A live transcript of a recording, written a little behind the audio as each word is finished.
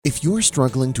If you're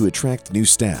struggling to attract new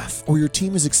staff or your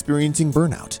team is experiencing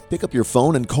burnout, pick up your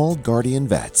phone and call Guardian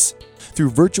Vets.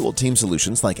 Through virtual team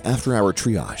solutions like after-hour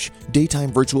triage,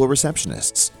 daytime virtual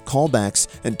receptionists, callbacks,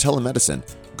 and telemedicine,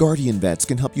 Guardian Vets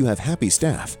can help you have happy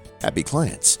staff, happy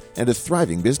clients, and a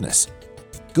thriving business.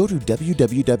 Go to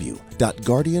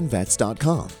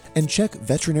www.guardianvets.com and check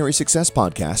Veterinary Success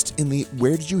Podcast in the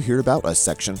Where Did You Hear About Us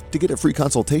section to get a free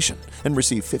consultation and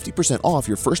receive 50% off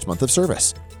your first month of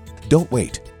service. Don't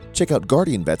wait. Check out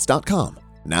guardianvets.com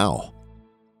now.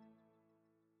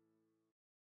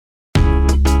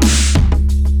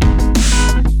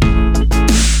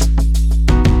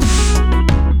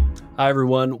 Hi,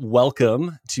 everyone.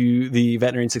 Welcome to the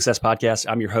Veterinary Success Podcast.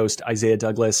 I'm your host, Isaiah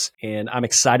Douglas, and I'm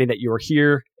excited that you're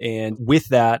here. And with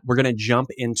that, we're going to jump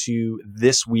into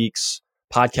this week's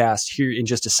podcast here in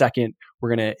just a second.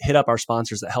 We're going to hit up our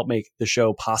sponsors that help make the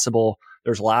show possible.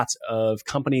 There's lots of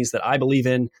companies that I believe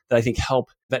in that I think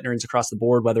help veterinarians across the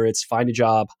board, whether it's find a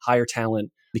job, hire talent,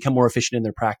 become more efficient in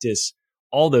their practice,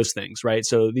 all those things, right?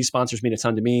 So these sponsors mean a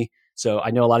ton to me. So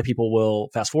I know a lot of people will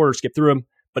fast forward or skip through them.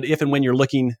 But if and when you're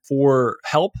looking for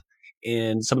help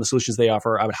in some of the solutions they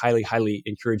offer, I would highly, highly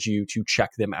encourage you to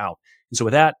check them out. And so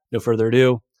with that, no further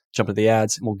ado, jump into the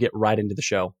ads and we'll get right into the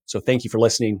show. So thank you for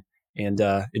listening and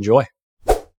enjoy.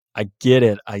 I get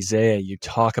it, Isaiah. You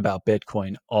talk about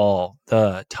Bitcoin all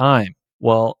the time.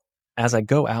 Well, as I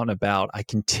go out and about, I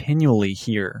continually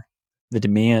hear the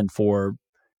demand for,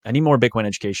 I need more Bitcoin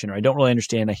education, or I don't really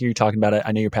understand. I hear you talking about it.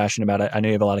 I know you're passionate about it. I know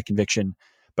you have a lot of conviction,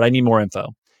 but I need more info.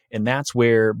 And that's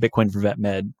where Bitcoin for Vet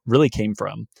Med really came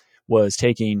from, was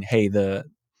taking, hey, the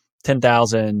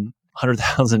 10,000,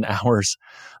 100,000 hours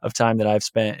of time that I've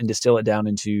spent and distill it down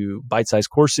into bite-sized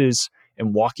courses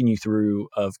and walking you through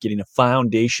of getting a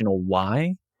foundational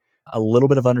why, a little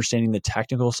bit of understanding the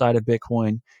technical side of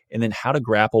Bitcoin, and then how to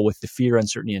grapple with the fear,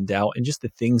 uncertainty, and doubt, and just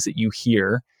the things that you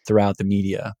hear throughout the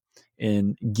media,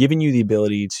 and giving you the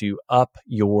ability to up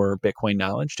your Bitcoin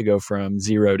knowledge to go from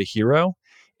zero to hero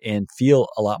and feel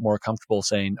a lot more comfortable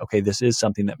saying, okay, this is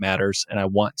something that matters, and I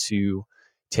want to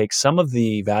take some of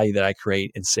the value that I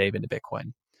create and save into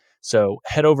Bitcoin. So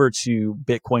head over to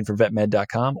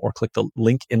bitcoinforvetmed.com or click the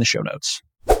link in the show notes.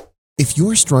 If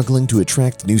you're struggling to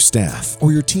attract new staff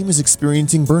or your team is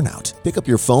experiencing burnout, pick up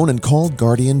your phone and call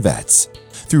Guardian Vets.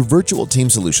 Through virtual team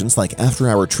solutions like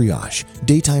after-hour triage,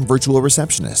 daytime virtual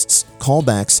receptionists,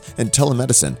 callbacks, and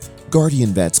telemedicine, Guardian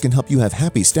Vets can help you have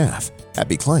happy staff,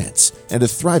 happy clients, and a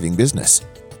thriving business.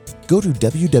 Go to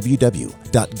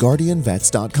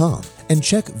www.guardianvets.com and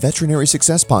check Veterinary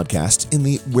Success Podcast in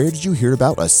the Where Did You Hear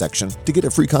About Us section to get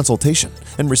a free consultation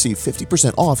and receive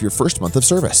 50% off your first month of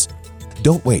service.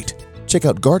 Don't wait. Check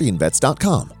out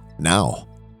guardianvets.com now.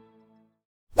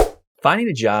 Finding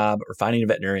a job or finding a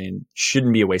veterinarian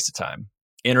shouldn't be a waste of time.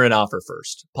 Enter an Offer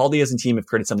First. Paul Diaz and team have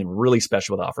created something really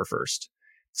special with Offer First.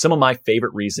 Some of my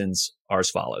favorite reasons are as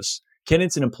follows.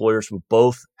 Candidates and employers will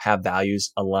both have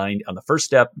values aligned on the first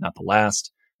step, not the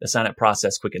last. The sign-up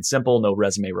process, quick and simple, no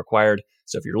resume required.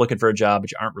 So if you're looking for a job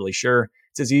but you aren't really sure,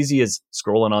 it's as easy as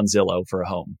scrolling on Zillow for a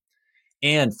home.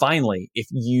 And finally, if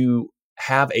you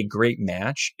have a great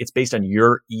match, it's based on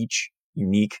your each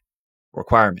unique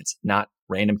requirements, not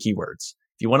random keywords.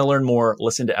 If you want to learn more,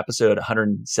 listen to episode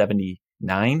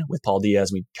 179 with Paul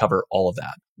Diaz. We cover all of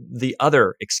that. The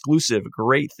other exclusive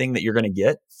great thing that you're going to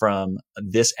get from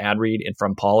this ad read and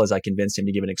from Paul is I convinced him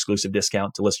to give an exclusive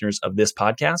discount to listeners of this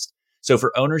podcast. So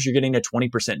for owners, you're getting a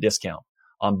 20% discount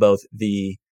on both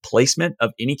the placement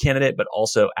of any candidate, but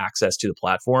also access to the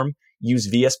platform. Use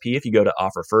VSP if you go to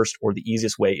Offer First, or the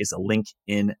easiest way is a link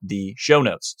in the show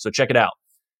notes. So check it out.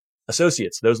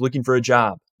 Associates, those looking for a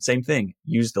job, same thing.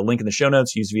 Use the link in the show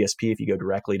notes. Use VSP if you go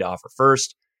directly to Offer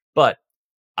First. But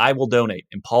I will donate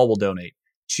and Paul will donate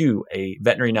to a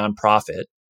veterinary nonprofit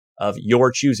of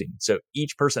your choosing. So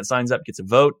each person that signs up gets a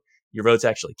vote. Your votes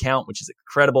actually count, which is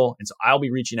incredible. And so I'll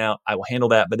be reaching out. I will handle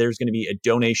that. But there's going to be a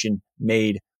donation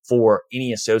made for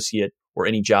any associate or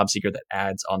any job seeker that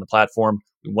adds on the platform.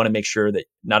 We want to make sure that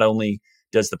not only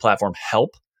does the platform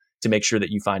help to make sure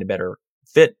that you find a better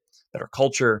fit, better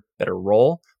culture, better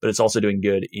role, but it's also doing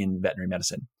good in veterinary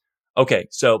medicine. Okay,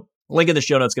 so link in the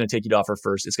show notes is going to take you to Offer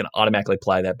First. It's going to automatically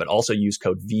apply that, but also use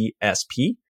code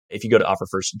VSP if you go to Offer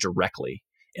First directly.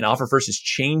 And Offer First is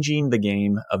changing the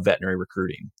game of veterinary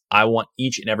recruiting. I want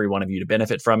each and every one of you to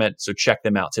benefit from it, so check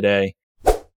them out today.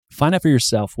 Find out for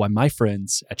yourself why my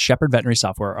friends at Shepherd Veterinary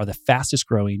Software are the fastest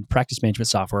growing practice management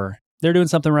software. They're doing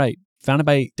something right. Founded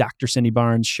by Dr. Cindy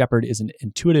Barnes, Shepherd is an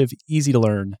intuitive, easy to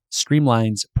learn,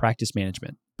 streamlines practice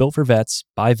management. Built for vets,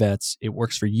 by vets, it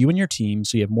works for you and your team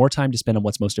so you have more time to spend on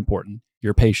what's most important,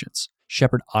 your patients.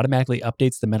 Shepherd automatically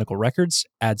updates the medical records,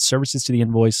 adds services to the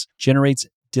invoice, generates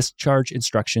discharge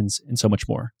instructions, and so much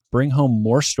more. Bring home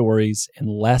more stories and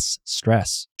less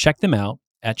stress. Check them out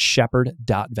at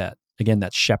shepherd.vet. Again,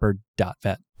 that's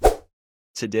shepherd.vet.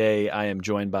 Today, I am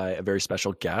joined by a very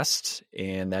special guest,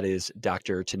 and that is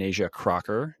Dr. Tannetje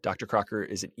Crocker. Dr. Crocker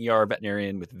is an ER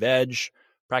veterinarian with Veg,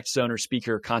 practice owner,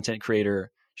 speaker, content creator.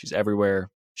 She's everywhere.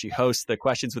 She hosts the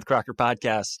Questions with Crocker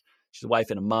podcast. She's a wife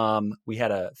and a mom. We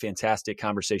had a fantastic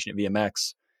conversation at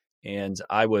VMX, and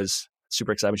I was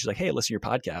super excited. She's like, hey, listen to your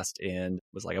podcast, and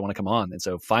was like, I want to come on. And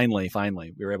so finally,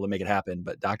 we were able to make it happen.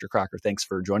 But Dr. Crocker, thanks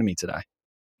for joining me today.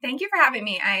 Thank you for having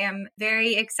me. I am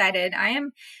very excited. I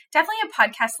am definitely a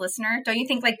podcast listener. Don't you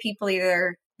think like people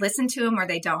either listen to them or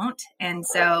they don't? And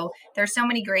so there's so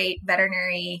many great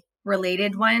veterinary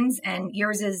related ones, and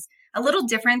yours is a little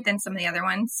different than some of the other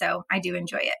ones. So I do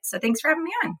enjoy it. So thanks for having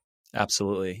me on.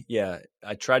 Absolutely. Yeah.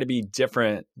 I try to be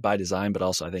different by design, but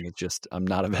also I think it's just, I'm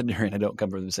not a veterinarian. I don't come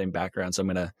from the same background. So I'm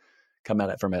going to come at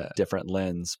it from a different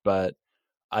lens. But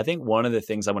I think one of the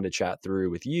things I want to chat through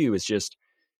with you is just,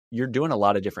 you're doing a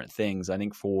lot of different things. I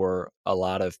think for a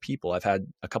lot of people, I've had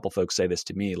a couple folks say this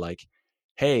to me, like,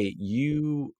 hey,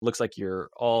 you looks like you're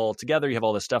all together. You have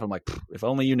all this stuff. I'm like, if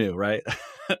only you knew, right?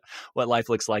 What life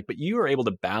looks like. But you are able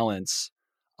to balance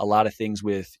a lot of things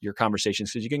with your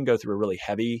conversations, because you can go through a really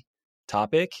heavy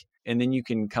topic and then you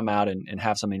can come out and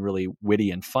have something really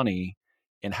witty and funny.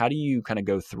 And how do you kind of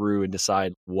go through and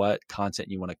decide what content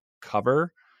you want to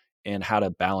cover and how to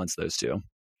balance those two?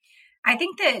 I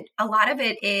think that a lot of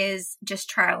it is just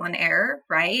trial and error,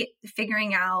 right?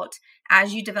 Figuring out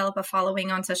as you develop a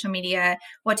following on social media,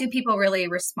 what do people really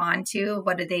respond to?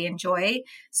 What do they enjoy?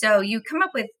 So you come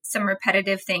up with some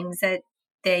repetitive things that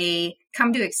they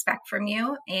come to expect from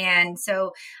you. And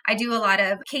so I do a lot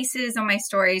of cases on my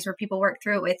stories where people work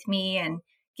through it with me and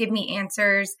give me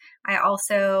answers. I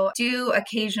also do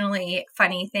occasionally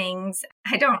funny things.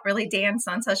 I don't really dance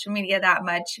on social media that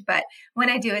much, but when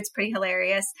I do, it's pretty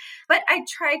hilarious. But I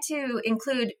try to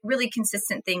include really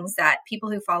consistent things that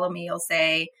people who follow me will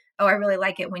say, oh, I really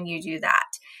like it when you do that.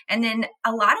 And then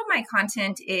a lot of my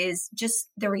content is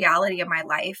just the reality of my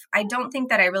life. I don't think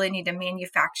that I really need to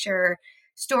manufacture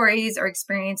stories or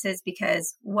experiences,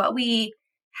 because what we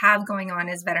have going on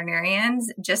as veterinarians,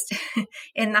 just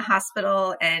in the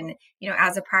hospital and,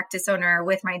 as a practice owner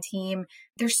with my team,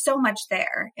 there's so much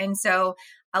there. And so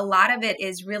a lot of it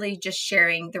is really just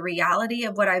sharing the reality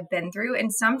of what I've been through.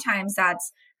 And sometimes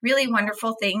that's really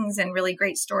wonderful things and really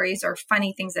great stories or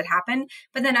funny things that happen.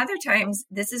 But then other times,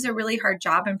 this is a really hard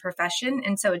job and profession.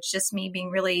 And so it's just me being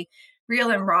really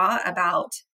real and raw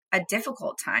about a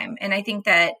difficult time. And I think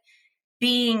that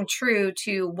being true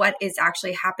to what is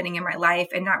actually happening in my life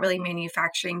and not really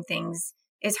manufacturing things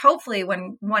is hopefully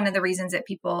one of the reasons that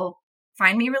people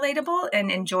find me relatable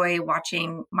and enjoy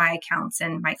watching my accounts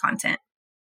and my content.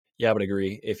 Yeah, I would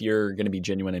agree. If you're going to be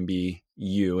genuine and be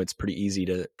you, it's pretty easy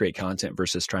to create content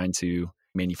versus trying to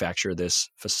manufacture this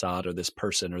facade or this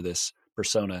person or this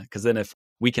persona. Because then if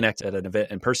we connect at an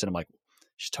event in person, I'm like,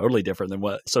 she's totally different than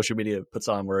what social media puts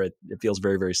on, where it feels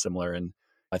very, very similar. And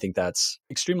I think that's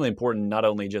extremely important, not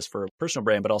only just for personal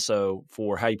brand, but also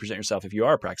for how you present yourself if you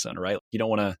are a practice owner, right? You don't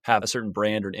want to have a certain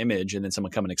brand or an image and then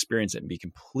someone come and experience it and be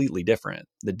completely different.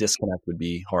 The disconnect would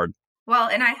be hard. Well,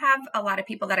 and I have a lot of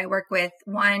people that I work with,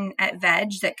 one at Veg,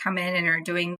 that come in and are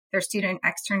doing their student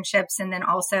externships and then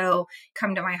also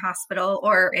come to my hospital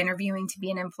or interviewing to be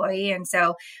an employee. And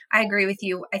so I agree with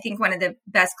you. I think one of the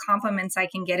best compliments I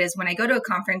can get is when I go to a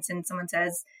conference and someone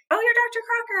says, oh, you're Dr.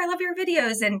 Crocker, I love your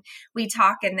videos. And we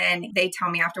talk and then they tell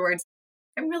me afterwards,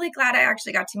 I'm really glad I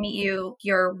actually got to meet you.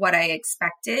 You're what I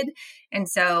expected. And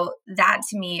so that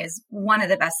to me is one of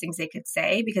the best things they could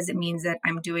say, because it means that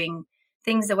I'm doing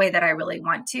things the way that I really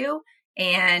want to.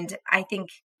 And I think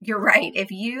you're right. If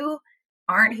you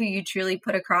aren't who you truly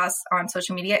put across on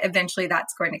social media, eventually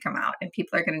that's going to come out and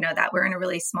people are going to know that. We're in a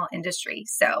really small industry.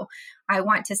 So I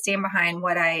want to stand behind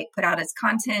what I put out as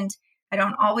content. I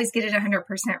don't always get it 100%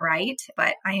 right,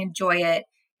 but I enjoy it.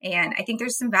 And I think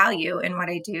there's some value in what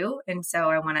I do. And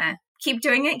so I want to keep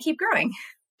doing it, keep growing.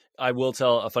 I will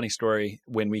tell a funny story.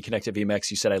 When we connected VMX,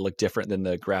 you said I looked different than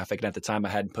the graphic. And at the time I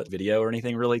hadn't put video or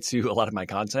anything really to a lot of my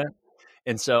content.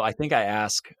 And so I think I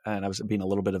asked, and I was being a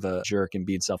little bit of a jerk and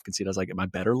being self-conceited. I was like, am I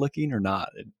better looking or not?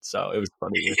 And so it was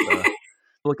funny with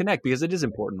we'll connect, because it is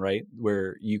important, right?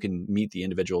 Where you can meet the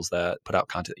individuals that put out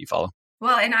content that you follow.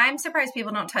 Well, and I'm surprised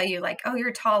people don't tell you like, oh,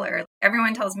 you're taller.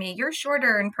 Everyone tells me you're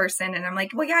shorter in person. And I'm like,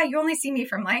 well, yeah, you only see me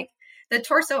from like the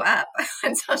torso up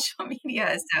on social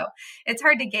media. So it's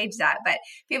hard to gauge that, but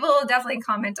people will definitely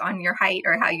comment on your height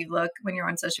or how you look when you're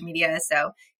on social media.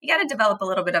 So you got to develop a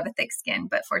little bit of a thick skin,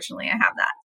 but fortunately I have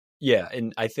that. Yeah.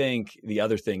 And I think the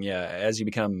other thing, as you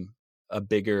become a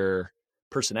bigger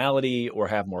personality or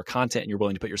have more content and you're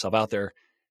willing to put yourself out there,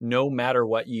 no matter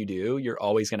what you do, you're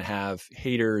always going to have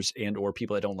haters and or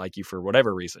people that don't like you for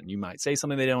whatever reason. You might say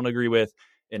something they don't agree with,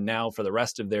 and now for the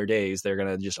rest of their days, they're going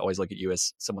to just always look at you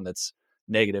as someone that's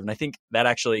negative. And I think that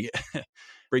actually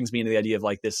brings me into the idea of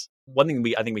like this one thing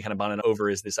I think we kind of bonded over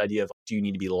is this idea of, do you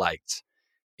need to be liked?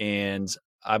 And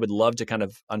I would love to kind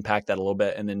of unpack that a little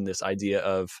bit. And then this idea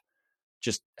of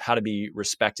just how to be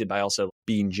respected by also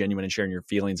being genuine and sharing your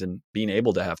feelings and being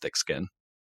able to have thick skin.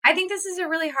 I think this is a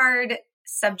really hard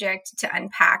subject to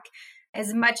unpack.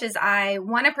 As much as I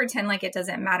want to pretend like it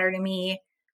doesn't matter to me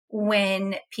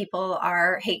when people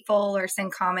are hateful or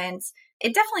send comments,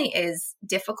 it definitely is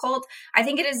difficult. I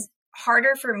think it is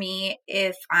harder for me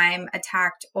if I'm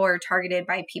attacked or targeted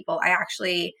by people I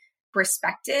actually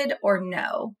respected or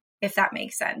know, if that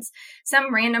makes sense.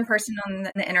 Some random person on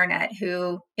the internet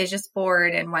who is just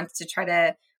bored and wants to try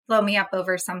to blow me up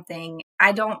over something,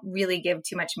 I don't really give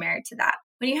too much merit to that.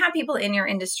 When you have people in your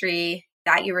industry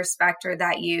that you respect or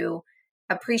that you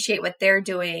appreciate what they're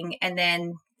doing, and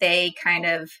then they kind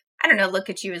of, I don't know, look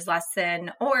at you as less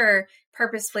than, or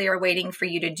purposefully are waiting for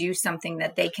you to do something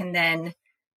that they can then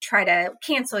try to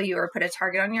cancel you or put a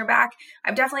target on your back.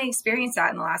 I've definitely experienced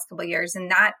that in the last couple of years,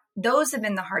 and those have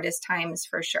been the hardest times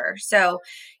for sure. So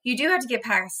you do have to get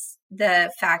past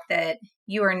the fact that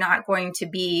you are not going to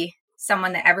be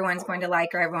someone that everyone's going to like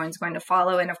or everyone's going to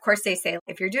follow. And of course they say,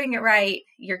 if you're doing it right,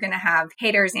 you're going to have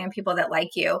haters and people that like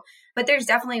you. But there's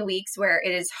definitely weeks where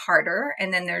it is harder.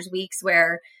 And then there's weeks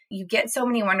where you get so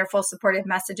many wonderful supportive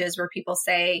messages where people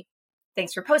say,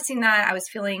 thanks for posting that. I was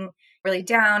feeling really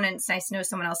down, and it's nice to know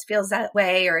someone else feels that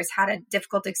way or has had a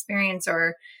difficult experience,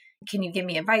 or can you give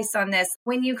me advice on this?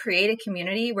 When you create a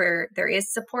community where there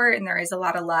is support and there is a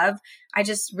lot of love, I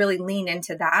just really lean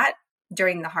into that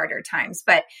during the harder times.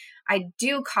 But I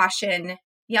do caution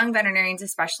young veterinarians,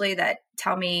 especially that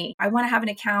tell me, I want to have an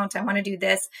account, I want to do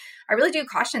this. I really do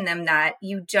caution them that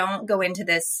you don't go into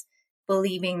this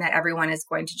believing that everyone is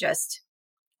going to just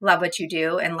love what you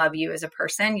do and love you as a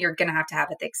person. You're going to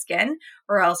have a thick skin,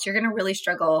 or else you're going to really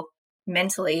struggle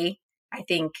mentally, I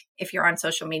think, if you're on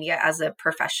social media as a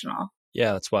professional.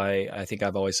 Yeah, that's why I think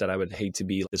I've always said I would hate to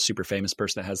be the super famous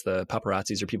person that has the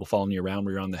paparazzis or people following you around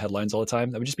where you're on the headlines all the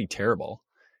time. That would just be terrible.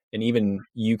 And even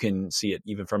you can see it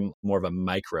even from more of a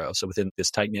micro. So within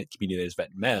this tight-knit community that is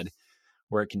vet and med,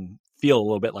 where it can feel a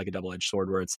little bit like a double-edged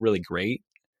sword, where it's really great.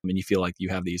 I mean, you feel like you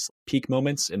have these peak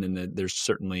moments, and then there's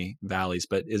certainly valleys.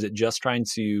 But is it just trying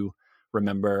to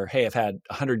remember, hey, I've had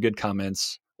 100 good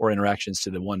comments or interactions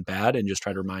to the one bad, and just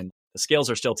try to remind the scales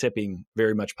are still tipping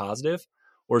very much positive?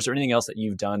 Or is there anything else that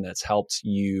you've done that's helped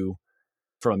you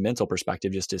from a mental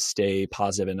perspective just to stay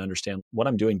positive and understand what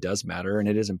I'm doing does matter and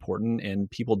it is important and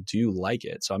people do like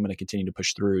it? So I'm going to continue to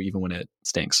push through even when it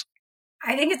stinks.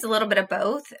 I think it's a little bit of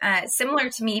both. Similar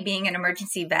to me being an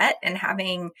emergency vet and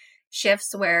having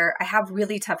shifts where I have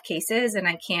really tough cases and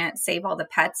I can't save all the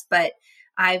pets, but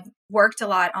I've worked a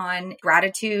lot on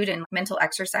gratitude and mental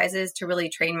exercises to really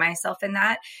train myself in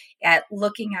that, at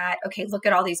looking at, okay, look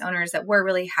at all these owners that were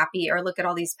really happy, or look at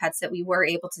all these pets that we were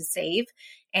able to save,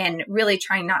 and really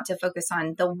trying not to focus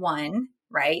on the one,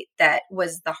 right, that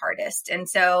was the hardest. And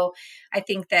so I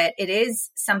think that it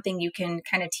is something you can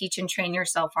kind of teach and train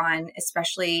yourself on,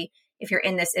 especially if you're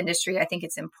in this industry. I think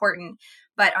it's important.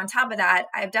 But on top of that,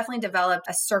 I've definitely developed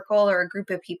a circle or a group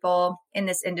of people in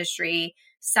this industry,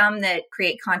 some that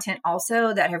create content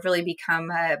also, that have really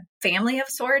become a family of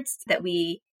sorts, that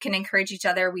we can encourage each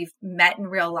other. We've met in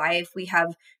real life. We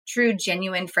have true,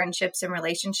 genuine friendships and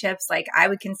relationships. Like, I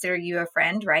would consider you a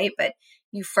friend, right? But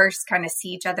you first kind of see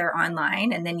each other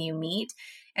online and then you meet.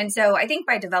 And so I think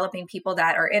by developing people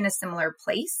that are in a similar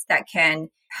place that can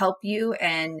help you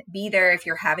and be there if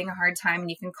you're having a hard time, and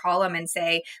you can call them and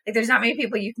say, like, there's not many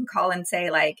people you can call and say,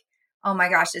 like, oh my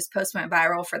gosh, this post went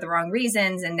viral for the wrong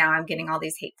reasons, and now I'm getting all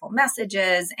these hateful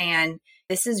messages, and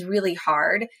this is really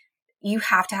hard. You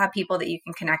have to have people that you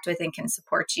can connect with and can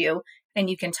support you, and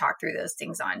you can talk through those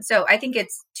things on. So I think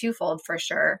it's twofold for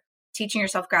sure, teaching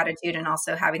yourself gratitude and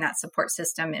also having that support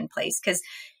system in place, because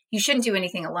you shouldn't do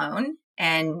anything alone.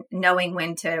 And knowing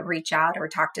when to reach out or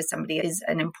talk to somebody is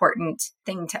an important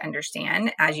thing to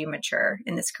understand as you mature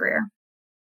in this career.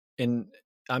 And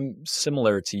I'm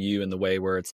similar to you in the way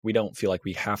where we don't feel like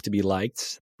we have to be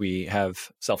liked. We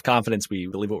have self-confidence. We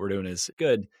believe what we're doing is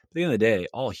good. But at the end of the day,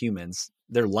 all humans,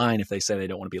 they're lying if they say they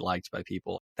don't want to be liked by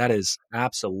people. That is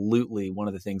absolutely one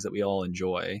of the things that we all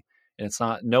enjoy. And it's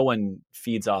not, no one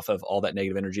feeds off of all that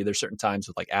negative energy. There's certain times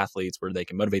with like athletes where they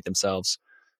can motivate themselves,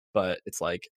 but it's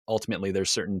like ultimately there's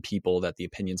certain people that the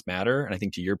opinions matter. And I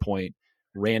think to your point,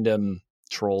 random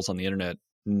trolls on the internet,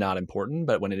 not important.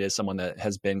 But when it is someone that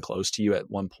has been close to you at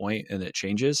one point and it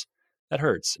changes, that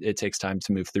hurts. It takes time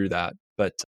to move through that.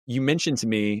 But you mentioned to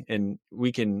me, and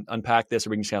we can unpack this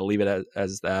or we can just kind of leave it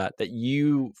as that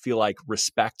you feel like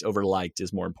respect over liked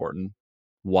is more important.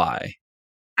 Why?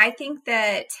 I think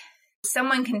that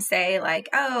someone can say like,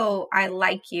 oh, I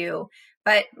like you,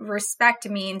 but respect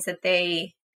means that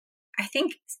they, I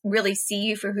think, really see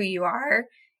you for who you are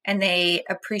and they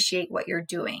appreciate what you're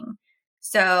doing.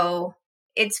 So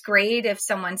it's great if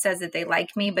someone says that they like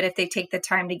me, but if they take the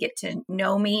time to get to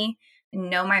know me,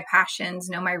 know my passions,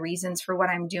 know my reasons for what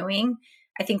I'm doing,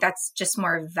 I think that's just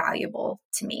more valuable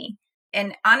to me.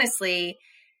 And honestly,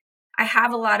 I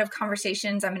have a lot of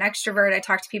conversations. I'm an extrovert. I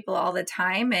talk to people all the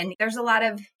time. And there's a lot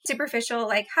of superficial,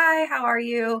 like, hi, how are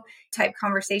you type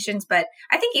conversations. But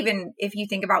I think even if you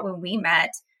think about when we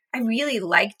met, I really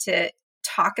like to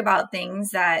talk about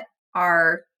things that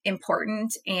are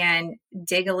important and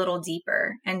dig a little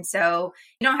deeper. And so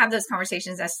you don't have those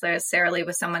conversations necessarily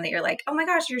with someone that you're like, oh my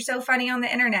gosh, you're so funny on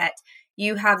the internet.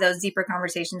 You have those deeper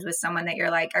conversations with someone that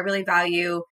you're like, I really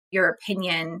value your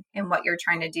opinion and what you're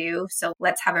trying to do. So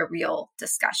let's have a real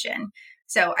discussion.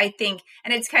 So I think,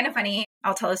 and it's kind of funny,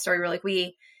 I'll tell a story really quick.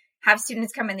 We have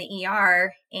students come in the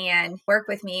ER and work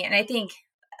with me. And I think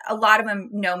a lot of them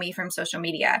know me from social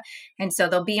media. And so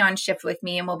they'll be on shift with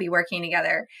me and we'll be working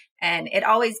together. And it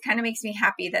always kind of makes me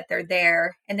happy that they're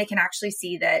there and they can actually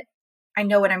see that I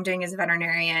know what I'm doing as a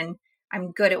veterinarian.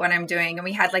 I'm good at what I'm doing. And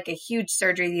we had like a huge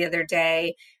surgery the other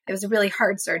day. It was a really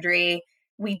hard surgery.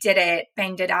 We did it,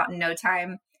 banged it out in no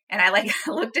time. And I like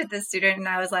looked at the student and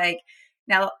I was like,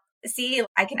 now, see,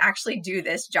 I can actually do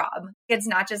this job. It's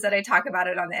not just that I talk about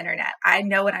it on the internet. I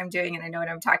know what I'm doing and I know what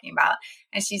I'm talking about.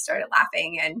 And she started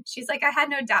laughing and she's like, I had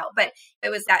no doubt. But it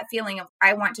was that feeling of,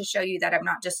 I want to show you that I'm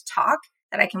not just talk,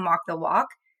 that I can walk the walk.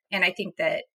 And I think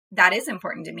that that is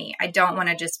important to me. I don't want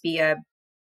to just be a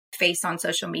face on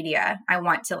social media. I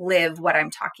want to live what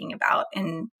I'm talking about.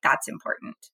 And that's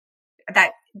important.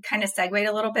 That kind of segued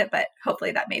a little bit, but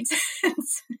hopefully that made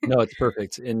sense. No, it's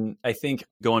perfect. And I think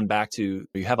going back to,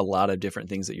 you have a lot of different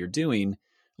things that you're doing,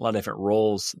 a lot of different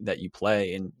roles that you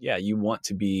play. And yeah, you want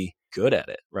to be good at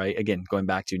it, right? Again, going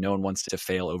back to no one wants to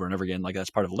fail over and over again. Like that's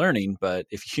part of learning. But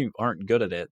if you aren't good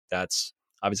at it, that's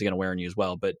obviously going to wear on you as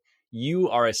well. But you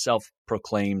are a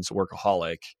self-proclaimed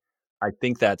workaholic. I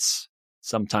think that's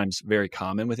sometimes very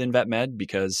common within vet med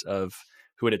because of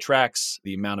who it attracts,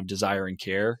 the amount of desire and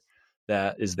care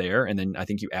that is there. And then I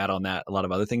think you add on that a lot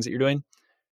of other things that you're doing.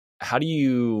 How do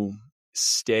you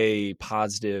stay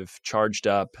positive, charged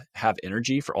up, have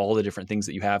energy for all the different things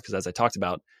that you have? Because as I talked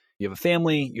about, you have a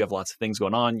family, you have lots of things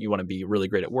going on, you want to be really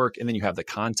great at work, and then you have the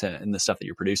content and the stuff that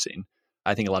you're producing.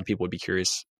 I think a lot of people would be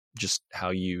curious just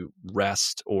how you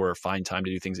rest or find time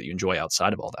to do things that you enjoy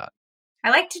outside of all that.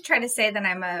 I like to try to say that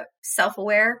I'm a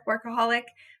self-aware workaholic.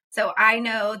 So I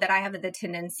know that I have the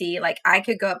tendency, like I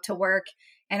could go up to work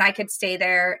and I could stay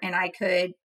there and I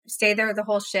could stay there the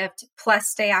whole shift, plus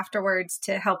stay afterwards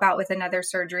to help out with another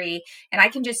surgery. And I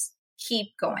can just keep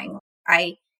going.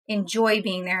 I enjoy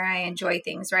being there. I enjoy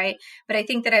things, right? But I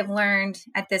think that I've learned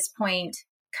at this point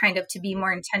kind of to be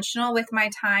more intentional with my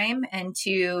time and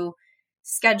to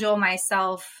schedule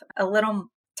myself a little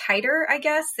tighter, I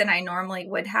guess, than I normally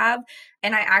would have.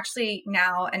 And I actually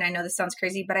now, and I know this sounds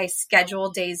crazy, but I schedule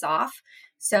days off.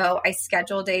 So I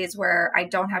schedule days where I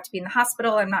don't have to be in the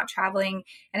hospital. I'm not traveling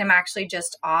and I'm actually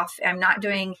just off. I'm not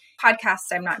doing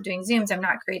podcasts. I'm not doing Zooms. I'm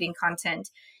not creating content.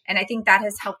 And I think that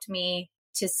has helped me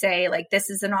to say, like,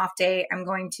 this is an off day. I'm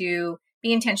going to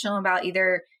be intentional about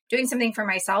either doing something for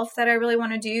myself that I really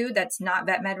want to do that's not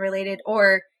vet med related,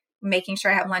 or making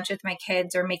sure I have lunch with my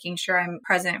kids, or making sure I'm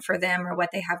present for them or what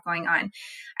they have going on.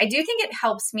 I do think it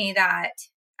helps me that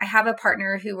I have a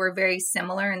partner who we're very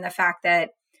similar in the fact that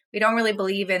we don't really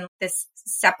believe in this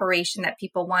separation that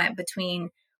people want between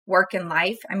work and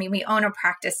life. I mean, we own a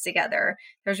practice together.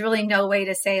 There's really no way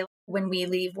to say when we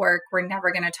leave work, we're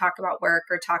never going to talk about work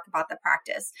or talk about the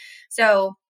practice.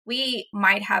 So we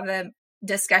might have a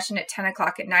discussion at 10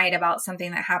 o'clock at night about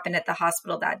something that happened at the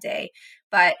hospital that day.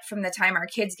 But from the time our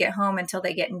kids get home until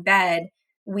they get in bed,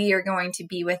 we are going to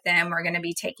be with them. We're going to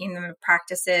be taking them to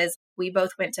practices. We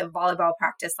both went to volleyball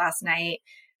practice last night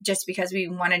just because we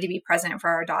wanted to be present for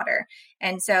our daughter.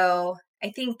 And so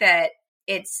I think that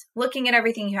it's looking at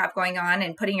everything you have going on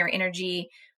and putting your energy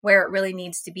where it really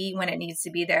needs to be when it needs to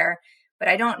be there. but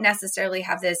I don't necessarily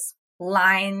have this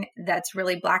line that's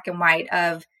really black and white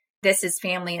of this is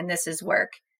family and this is work.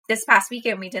 This past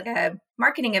weekend, we did a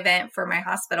marketing event for my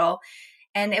hospital,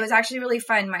 and it was actually really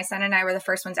fun. My son and I were the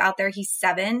first ones out there. He's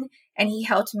 7, and he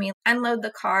helped me unload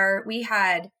the car. We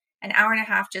had an hour and a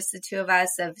half, just the two of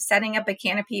us, of setting up a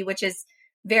canopy, which is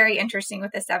very interesting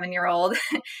with a 7-year-old,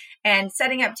 and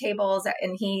setting up tables.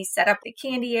 And he set up the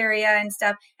candy area and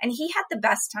stuff. And he had the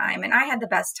best time, and I had the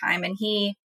best time. And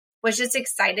he was just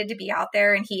excited to be out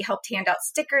there. And he helped hand out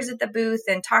stickers at the booth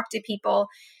and talk to people.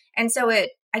 And so it,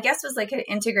 I guess, was like an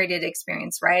integrated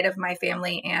experience, right, of my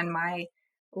family and my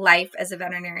life as a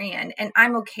veterinarian. And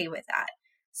I'm okay with that.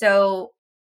 So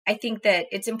I think that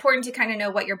it's important to kind of know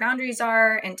what your boundaries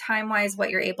are and time-wise what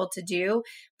you're able to do.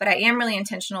 But I am really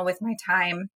intentional with my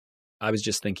time. I was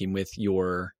just thinking with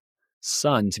your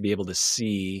son to be able to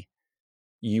see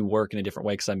you work in a different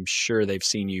way, because I'm sure they've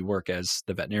seen you work as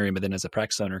the veterinarian, but then as a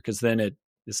practice owner, because then it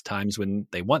is times when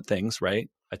they want things, right?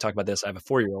 I talk about this. I have a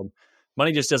 4-year-old.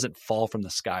 Money just doesn't fall from the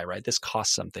sky, right? This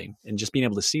costs something. And just being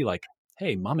able to see like,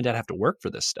 hey, mom and dad have to work for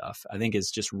this stuff, I think is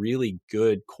just really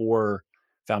good core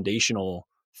foundational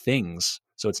things.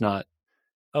 So it's not,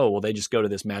 oh, well, they just go to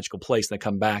this magical place and they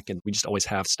come back and we just always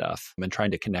have stuff. And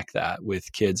trying to connect that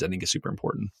with kids, I think, is super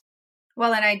important.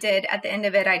 Well, and I did, at the end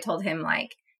of it, I told him,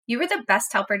 like, you were the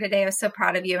best helper today. I was so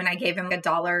proud of you. And I gave him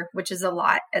 $1, which is a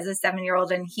lot as a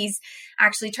 7-year-old. And he's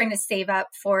actually trying to save up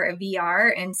for a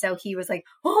VR. And so he was like,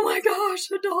 oh my gosh,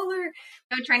 $1.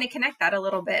 So trying to connect that a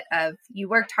little bit of, you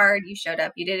worked hard, you showed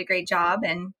up, you did a great job,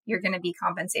 and you're going to be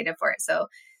compensated for it. So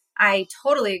I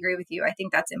totally agree with you. I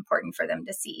think that's important for them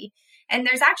to see. And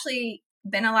there's actually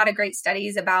been a lot of great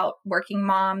studies about working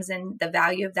moms and the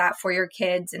value of that for your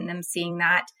kids and them seeing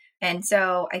that. And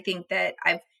so I think that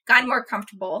I've gotten more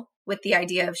comfortable with the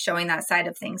idea of showing that side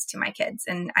of things to my kids.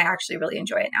 And I actually really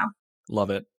enjoy it now. Love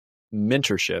it.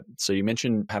 Mentorship. So you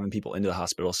mentioned having people into the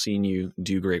hospital, seeing you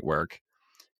do great work.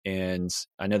 And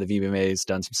I know the VBMA has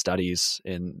done some studies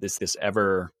in this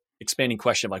ever expanding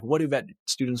question of like, what do vet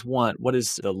students want? What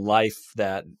is the life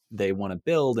that they want to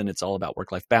build? And it's all about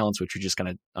work-life balance, which we just kind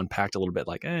of unpacked a little bit,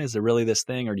 like, is there really this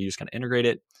thing, or do you just kind of integrate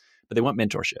it? But they want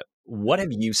mentorship. What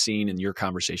have you seen in your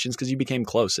conversations? Because you became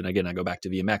close. And again, I go back to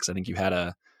VMX. I think you had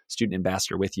a student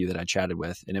ambassador with you that I chatted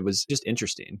with, and it was just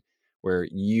interesting where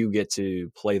you get to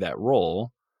play that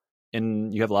role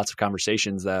and you have lots of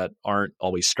conversations that aren't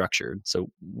always structured. So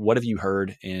what have you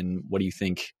heard, and what do you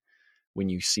think when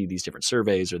you see these different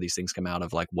surveys or these things come out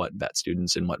of like what vet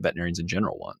students and what veterinarians in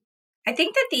general want? I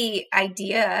think that the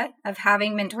idea of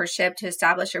having mentorship to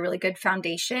establish a really good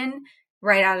foundation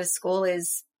right out of school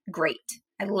is great.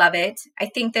 I love it. I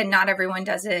think that not everyone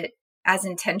does it as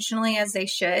intentionally as they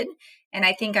should. And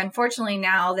I think, unfortunately,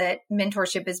 now that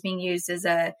mentorship is being used as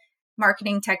a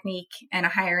marketing technique and a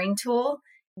hiring tool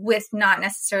with not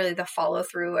necessarily the follow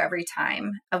through every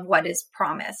time of what is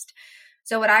promised.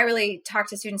 So what I really talk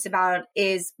to students about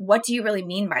is, what do you really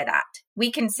mean by that?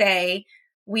 We can say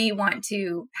we want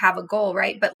to have a goal,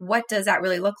 right? But what does that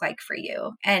really look like for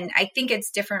you? And I think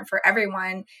it's different for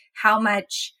everyone, how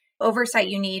much oversight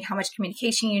you need, how much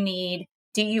communication you need.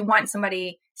 Do you want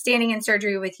somebody standing in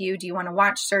surgery with you? Do you want to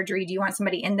watch surgery? Do you want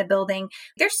somebody in the building?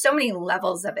 There's so many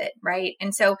levels of it, right?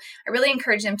 And so I really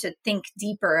encourage them to think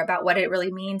deeper about what it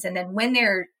really means. And then when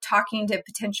they're talking to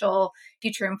potential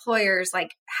future employers,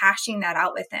 like hashing that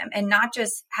out with them, and not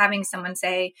just having someone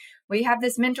say, we have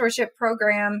this mentorship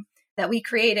program that we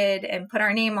created and put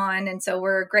our name on, and so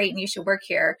we're great and you should work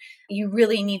here. You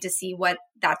really need to see what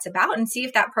that's about and see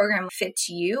if that program fits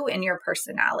you and your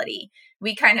personality.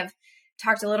 We kind of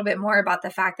talked a little bit more about the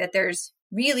fact that there's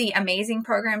really amazing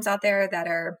programs out there that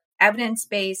are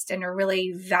evidence-based and are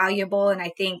really valuable, and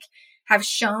I think have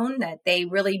shown that they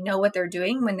really know what they're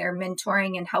doing when they're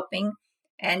mentoring and helping.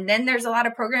 And then there's a lot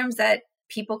of programs that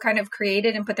people kind of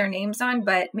created and put their names on,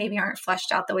 but maybe aren't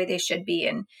fleshed out the way they should be.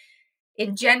 And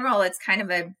in general, it's kind of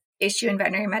an issue in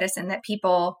veterinary medicine that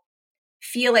people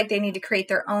feel like they need to create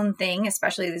their own thing,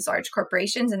 especially these large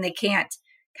corporations, and they can't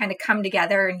kind of come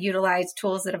together and utilize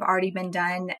tools that have already been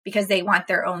done because they want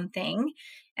their own thing.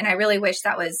 And I really wish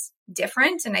that was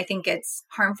different. And I think it's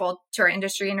harmful to our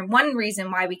industry. And one reason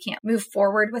why we can't move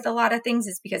forward with a lot of things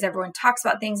is because everyone talks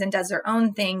about things and does their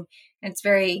own thing. And it's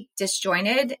very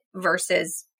disjointed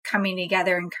versus coming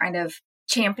together and kind of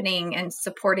championing and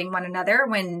supporting one another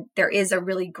when there is a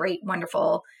really great,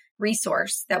 wonderful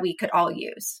resource that we could all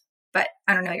use. But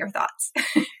I don't know your thoughts.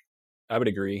 I would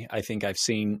agree. I think I've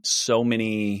seen so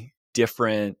many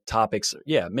different topics.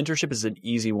 Yeah, mentorship is an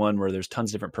easy one where there's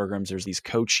tons of different programs. There's these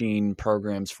coaching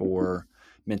programs for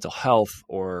mental health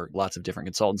or lots of different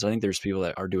consultants. I think there's people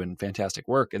that are doing fantastic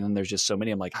work. And then there's just so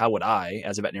many. I'm like, how would I,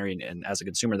 as a veterinarian and as a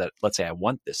consumer that, let's say I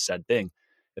want this said thing,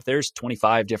 if there's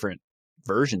 25 different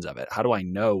versions of it, how do I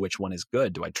know which one is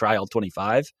good? Do I try all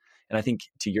 25? And I think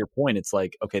to your point, it's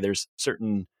like, okay, there's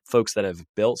certain folks that have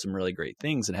built some really great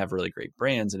things and have really great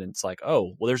brands. And it's like,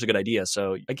 oh, well, there's a good idea.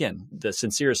 So again, the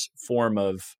sincerest form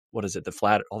of, what is it? The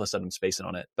flat, all of a sudden I'm spacing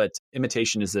on it, but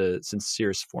imitation is the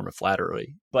sincerest form of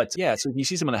flattery. But yeah, so if you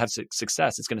see someone that has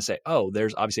success, it's going to say, oh,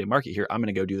 there's obviously a market here. I'm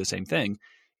going to go do the same thing.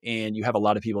 And you have a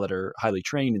lot of people that are highly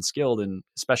trained and skilled, and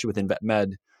especially within vet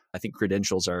med, I think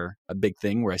credentials are a big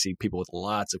thing where I see people with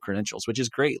lots of credentials, which is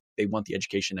great. They want the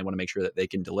education. They want to make sure that they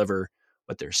can deliver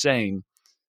what they're saying.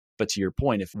 But to your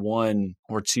point, if one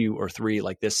or two or three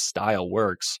like this style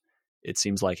works, it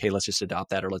seems like, hey, let's just adopt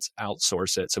that or let's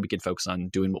outsource it so we can focus on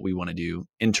doing what we want to do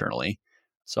internally.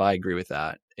 So I agree with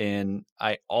that. And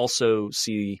I also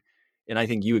see, and I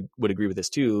think you would agree with this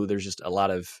too, there's just a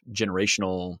lot of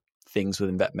generational things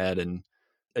within vet med and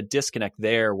a disconnect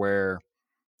there where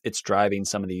it's driving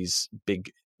some of these big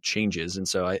changes. And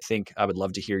so I think I would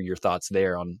love to hear your thoughts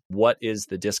there on what is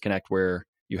the disconnect where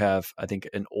you have, I think,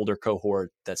 an older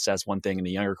cohort that says one thing and a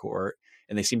younger cohort,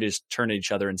 and they seem to just turn at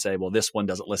each other and say, well, this one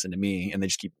doesn't listen to me. And they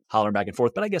just keep hollering back and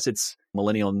forth. But I guess it's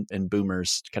millennial and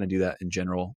boomers kind of do that in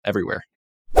general everywhere.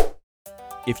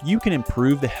 If you can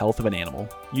improve the health of an animal,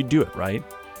 you do it, right?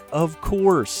 Of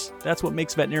course. That's what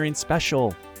makes veterinarians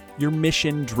special. You're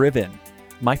mission driven.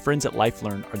 My friends at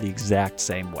LifeLearn are the exact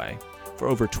same way. For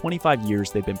over 25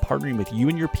 years, they've been partnering with you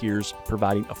and your peers,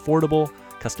 providing affordable,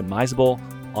 customizable,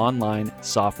 online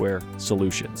software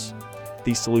solutions.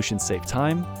 These solutions save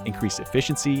time, increase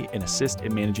efficiency, and assist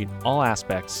in managing all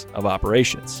aspects of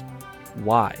operations.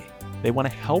 Why? They want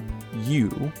to help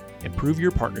you improve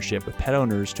your partnership with pet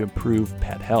owners to improve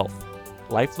pet health.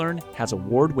 LifeLearn has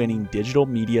award-winning digital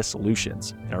media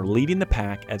solutions and are leading the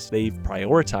pack as they've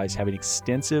prioritized having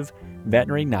extensive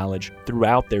veterinary knowledge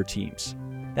throughout their teams.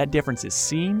 That difference is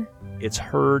seen, it's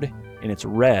heard, and it's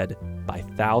read by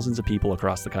thousands of people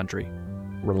across the country.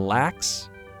 Relax,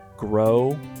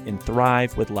 grow, and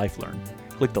thrive with LifeLearn.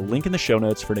 Click the link in the show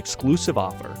notes for an exclusive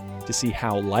offer to see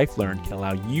how LifeLearn can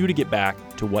allow you to get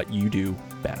back to what you do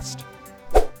best.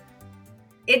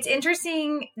 It's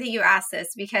interesting that you asked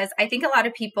this because I think a lot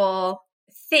of people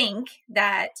think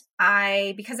that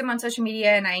because I'm on social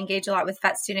media and I engage a lot with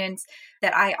vet students,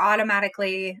 that I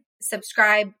automatically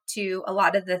subscribe to a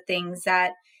lot of the things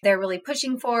that they're really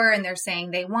pushing for and they're saying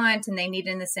they want and they need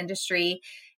in this industry.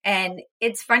 And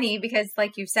it's funny because,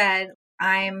 like you said,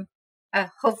 I'm a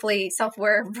hopefully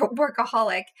self-aware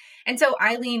workaholic. And so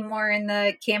I lean more in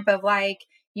the camp of like,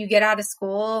 you get out of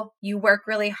school, you work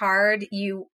really hard,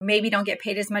 you maybe don't get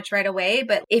paid as much right away,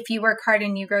 but if you work hard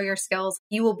and you grow your skills,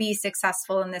 you will be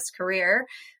successful in this career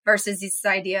versus this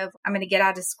idea of I'm going to get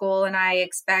out of school and I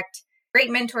expect great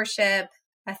mentorship,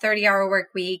 a 30-hour work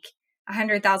week,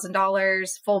 $100,000,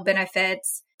 full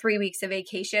benefits, 3 weeks of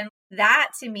vacation.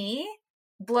 That to me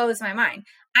blows my mind.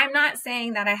 I'm not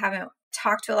saying that I haven't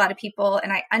talked to a lot of people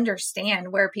and I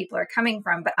understand where people are coming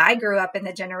from, but I grew up in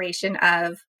the generation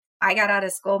of I got out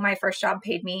of school, my first job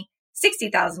paid me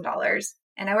 $60,000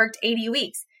 and I worked 80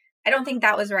 weeks. I don't think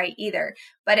that was right either,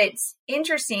 but it's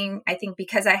interesting. I think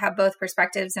because I have both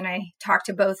perspectives and I talk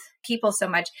to both people so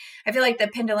much, I feel like the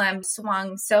pendulum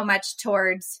swung so much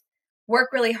towards work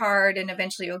really hard and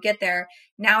eventually you'll get there.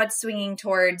 Now it's swinging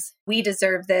towards we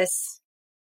deserve this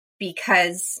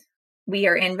because we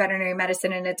are in veterinary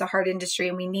medicine and it's a hard industry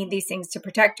and we need these things to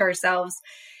protect ourselves.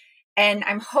 And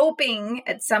I'm hoping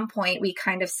at some point we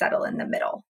kind of settle in the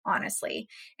middle, honestly.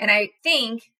 And I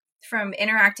think from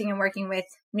interacting and working with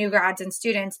new grads and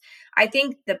students, I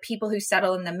think the people who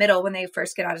settle in the middle when they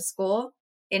first get out of school,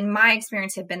 in my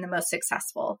experience, have been the most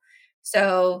successful.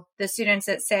 So the students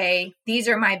that say, these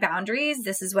are my boundaries,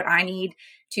 this is what I need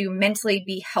to mentally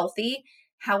be healthy.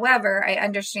 However, I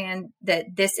understand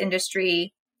that this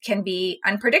industry can be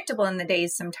unpredictable in the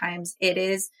days sometimes. It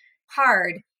is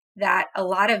hard that a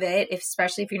lot of it,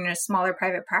 especially if you're in a smaller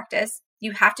private practice,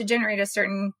 you have to generate a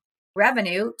certain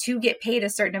revenue to get paid a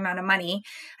certain amount of money.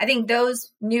 I think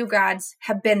those new grads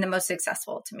have been the most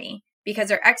successful to me because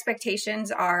their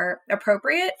expectations are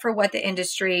appropriate for what the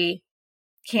industry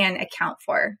can account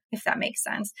for, if that makes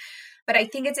sense. But I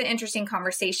think it's an interesting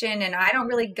conversation and I don't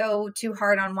really go too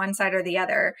hard on one side or the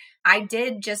other. I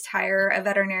did just hire a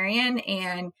veterinarian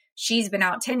and she's been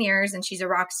out 10 years and she's a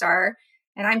rock star.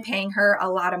 And I'm paying her a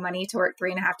lot of money to work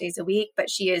 3.5 days a week, but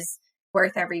she is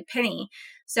worth every penny.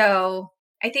 So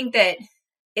I think that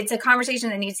it's a conversation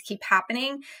that needs to keep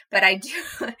happening. But I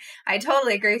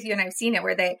totally agree with you. And I've seen it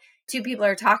where two people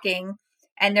are talking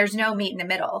And there's no meet in the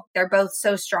middle. They're both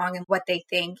so strong in what they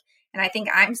think. And I think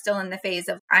I'm still in the phase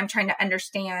of I'm trying to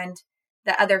understand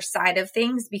the other side of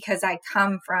things because I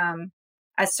come from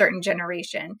a certain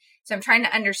generation. So I'm trying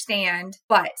to understand,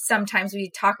 but sometimes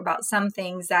we talk about some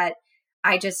things that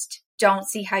I just don't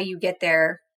see how you get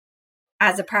there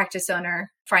as a practice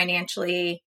owner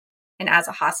financially and as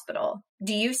a hospital.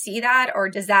 Do you see that, or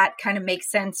does that kind of make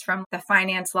sense from the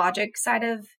finance logic side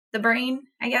of the brain,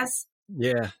 I guess?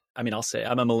 Yeah. I mean, I'll say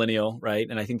I'm a millennial, right?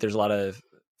 And I think there's a lot of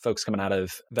folks coming out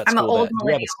of vet I'm an school old that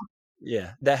do have millennial.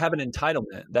 that have an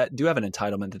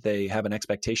entitlement, that they have an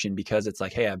expectation because it's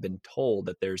like, hey, I've been told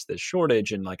that there's this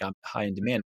shortage and like I'm high in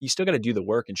demand. You still got to do the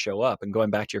work and show up. And going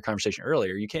back to your conversation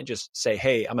earlier, you can't just say,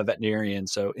 hey, I'm a veterinarian,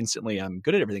 so instantly I'm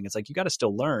good at everything. It's like you got to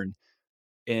still learn.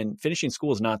 And finishing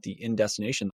school is not the end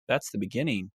destination. That's the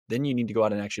beginning. Then you need to go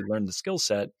out and actually learn the skill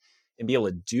set and be able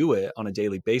to do it on a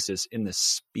daily basis in the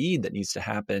speed that needs to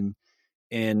happen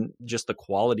and just the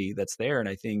quality that's there. And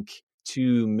I think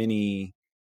too many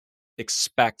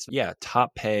expect,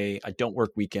 top pay. I don't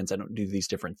work weekends. I don't do these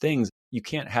different things. You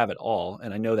can't have it all.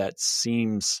 And I know that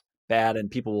seems bad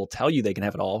and people will tell you they can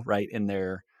have it all, right, in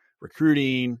their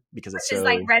recruiting because it's Which is so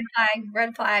like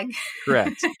red flag.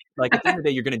 correct. Like at the end of the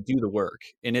day, you're going to do the work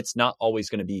and it's not always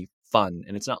going to be fun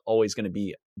and it's not always going to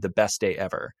be the best day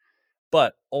ever.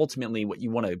 But ultimately, what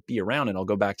you want to be around, and I'll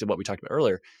go back to what we talked about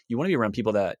earlier, you want to be around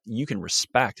people that you can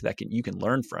respect, you can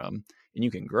learn from, and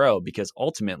you can grow. Because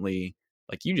ultimately,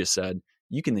 like you just said,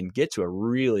 you can then get to a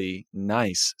really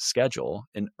nice schedule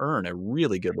and earn a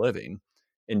really good living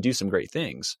and do some great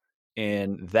things.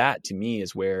 And that to me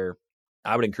is where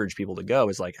I would encourage people to go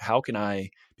is like, how can I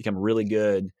become really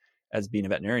good as being a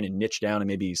veterinarian and niche down and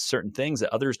maybe certain things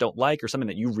that others don't like or something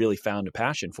that you really found a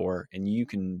passion for, and you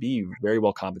can be very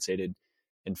well compensated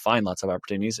and find lots of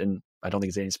opportunities. And I don't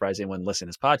think it's any surprise to anyone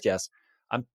listening to this podcast.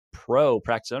 I'm pro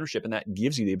practice ownership, and that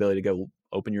gives you the ability to go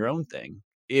open your own thing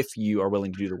if you are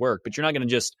willing to do the work. But you're not going to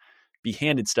just be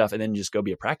handed stuff and then just go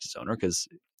be a practice owner because,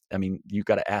 I mean, you've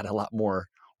got to add a lot more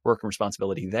work and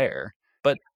responsibility there.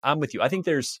 But I'm with you. I think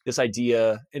there's this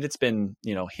idea, and it's been,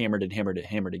 hammered and hammered and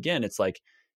hammered again. It's like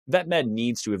vet med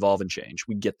needs to evolve and change.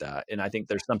 We get that. And I think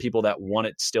there's some people that want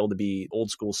it still to be old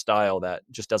school style that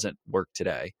just doesn't work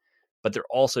today. But there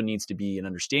also needs to be an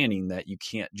understanding that you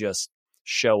can't just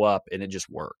show up and it just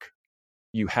work.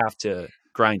 You have to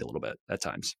grind a little bit at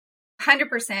times.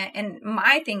 100%. And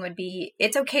my thing would be,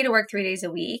 it's okay to work 3 days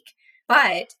a week,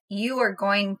 but you are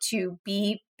going to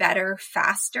be better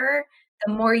faster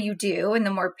the more you do and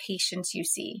the more patients you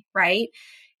see, right?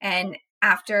 And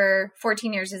after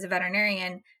 14 years as a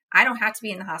veterinarian, I don't have to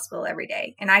be in the hospital every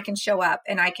day, and I can show up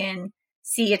and I can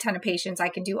see a ton of patients. I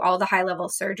can do all the high level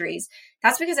surgeries.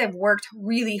 That's because I've worked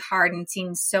really hard and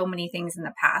seen so many things in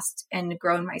the past and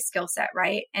grown my skill set,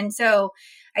 right? And so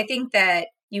I think that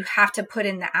you have to put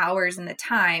in the hours and the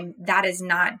time. That is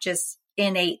not just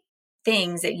innate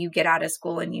things that you get out of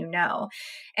school and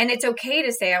And it's okay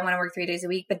to say, I want to work 3 days a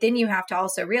week, but then you have to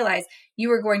also realize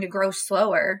you are going to grow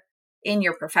slower in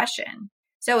your profession.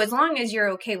 So as long as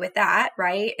you're okay with that,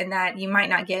 right? And that you might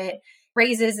not get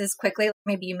raises as quickly,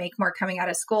 maybe you make more coming out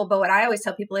of school. But what I always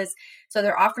tell people is, so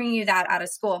they're offering you that out of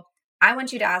school. I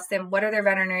want you to ask them, what are their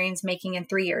veterinarians making in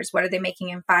 3 years? What are they making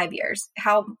in 5 years?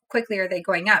 How quickly are they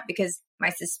going up? Because my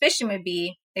suspicion would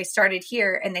be they started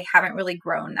here and they haven't really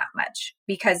grown that much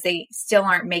because they still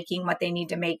aren't making what they need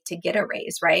to make to get a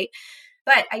raise, right?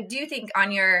 But I do think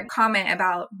on your comment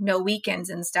about no weekends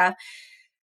and stuff,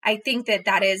 I think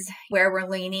that is where we're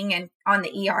leaning. And on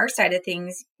the ER side of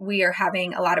things, we are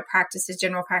having a lot of practices,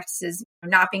 general practices,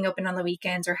 not being open on the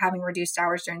weekends or having reduced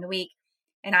hours during the week.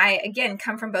 And I, again,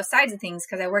 come from both sides of things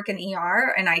because I work in the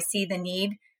ER and I see the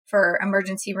need for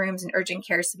emergency rooms and urgent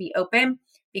cares to be open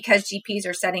because GPs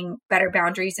are setting better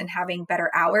boundaries and having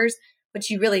better hours, which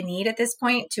you really need at this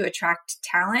point to attract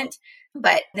talent.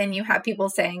 But then you have people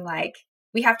saying like,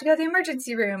 we have to go to the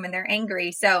emergency room, and they're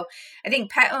angry. So I think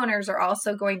pet owners are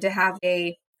also going to have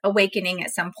a awakening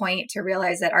at some point to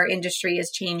realize that our industry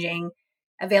is changing,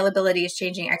 availability is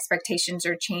changing, expectations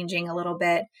are changing a little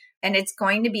bit. And it's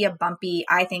going to be a bumpy,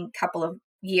 I think, couple of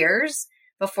years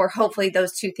before hopefully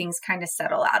those two things kind of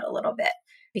settle out a little bit.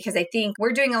 Because I think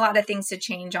we're doing a lot of things to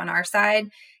change on our side,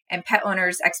 and pet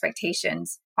owners'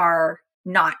 expectations are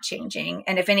not changing.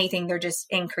 And if anything, they're just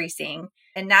increasing.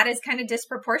 And that is kind of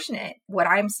disproportionate, what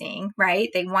I'm seeing, right?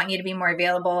 They want you to be more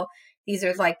available. These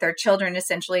are like their children,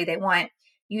 essentially. They want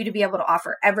you to be able to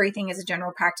offer everything as a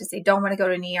general practice. They don't want to go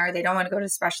to an ER. They don't want to go to a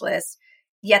specialist,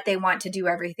 yet they want to do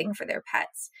everything for their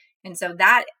pets. And so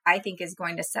that, I think, is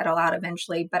going to settle out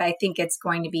eventually. But I think it's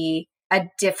going to be a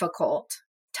difficult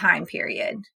time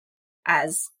period.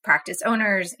 as practice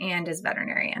owners and as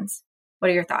veterinarians? What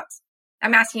are your thoughts?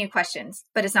 I'm asking you questions,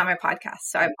 but it's not my podcast,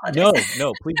 so I apologize.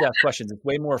 No, please ask questions. It's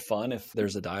way more fun if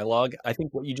there's a dialogue. I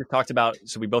think what you just talked about,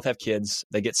 so we both have kids,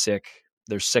 they get sick.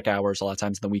 There's sick hours a lot of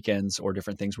times on the weekends or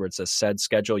different things where it's a set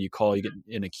schedule. You call, you get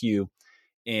in a queue.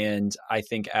 And I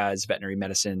think as veterinary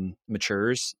medicine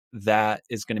matures, that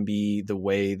is going to be the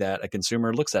way that a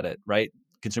consumer looks at it, right?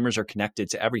 Consumers are connected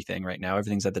to everything right now.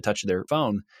 Everything's at the touch of their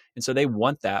phone. And so they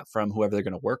want that from whoever they're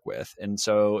going to work with. And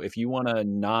so if you want to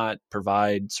not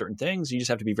provide certain things, you just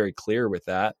have to be very clear with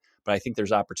that. But I think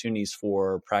there's opportunities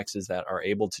for practices that are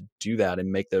able to do that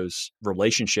and make those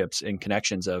relationships and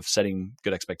connections of setting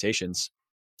good expectations.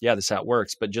 Yeah, this is how it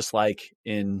works. But just like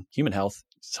in human health,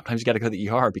 sometimes you got to go to the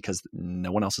ER because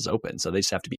no one else is open. So they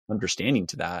just have to be understanding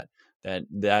to that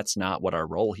that's not what our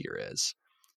role here is.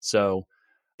 So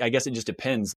I guess it just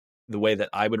depends the way that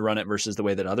I would run it versus the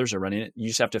way that others are running it. You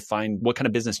just have to find what kind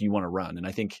of business you want to run. And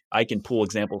I think I can pull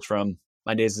examples from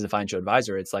my days as a financial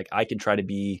advisor. It's like I can try to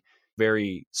be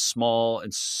very small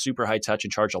and super high touch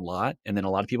and charge a lot. And then a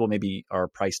lot of people maybe are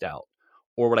priced out.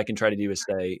 Or what I can try to do is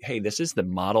say, hey, this is the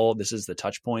model, this is the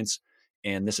touch points,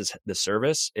 and this is the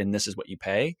service, and this is what you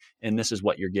pay, and this is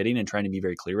what you're getting, and trying to be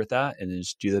very clear with that, and then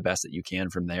just do the best that you can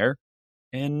from there.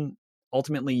 And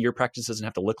ultimately, your practice doesn't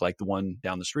have to look like the one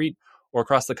down the street or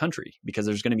across the country, because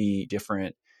there's going to be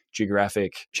different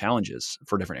geographic challenges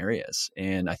for different areas.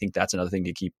 And I think that's another thing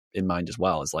to keep in mind as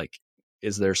well, is like,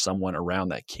 is there someone around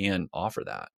that can offer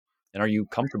that? And are you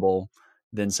comfortable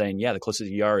then saying, yeah, the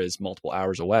closest ER is multiple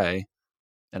hours away,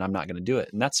 and I'm not going to do it?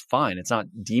 And that's fine. It's not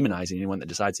demonizing anyone that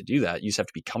decides to do that. You just have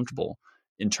to be comfortable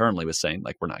internally with saying,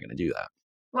 like, we're not going to do that.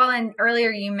 Well, and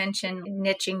earlier you mentioned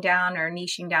niching down or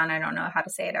niching down. I don't know how to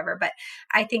say it ever, but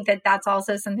I think that that's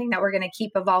also something that we're going to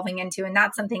keep evolving into. And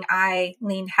that's something I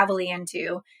lean heavily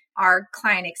into. Our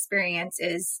client experience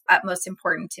is utmost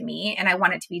important to me, and I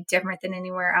want it to be different than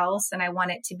anywhere else. And I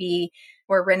want it to be,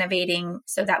 we're renovating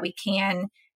so that we can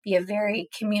be a very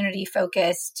community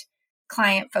focused,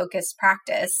 client focused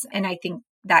practice. And I think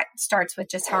that starts with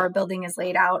just how our building is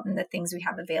laid out and the things we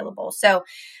have available. So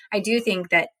I do think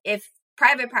that if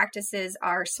private practices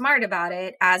are smart about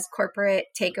it, as corporate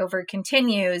takeover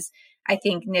continues, I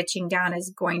think niching down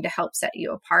is going to help set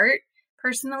you apart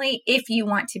personally, if you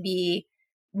want to be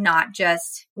not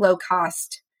just low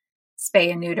cost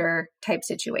spay and neuter type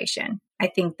situation. I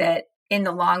think that in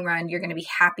the long run, you're going to be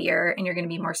happier and you're going to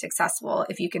be more successful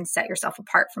if you can set yourself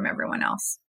apart from everyone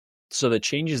else. So the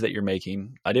changes that you're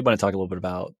making, I did want to talk a little bit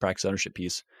about practice ownership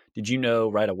piece. Did you know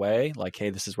right away, like, hey,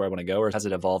 this is where I want to go? Or has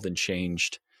it evolved and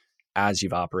changed as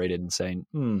you've operated and saying,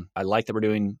 I like that we're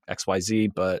doing XYZ,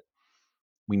 but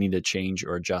we need to change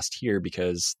or adjust here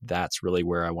because that's really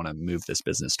where I want to move this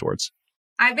business towards?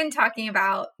 I've been talking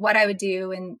about what I would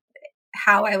do and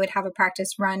how I would have a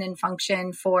practice run and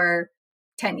function for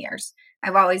 10 years.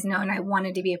 I've always known I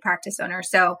wanted to be a practice owner.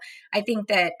 So I think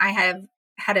that I have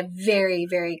had a very,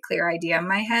 very clear idea in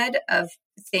my head of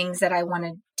things that I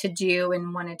wanted to do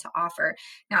and wanted to offer.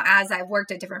 Now, as I've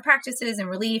worked at different practices and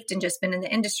relieved and just been in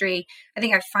the industry, I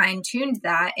think I've fine-tuned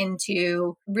that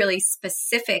into really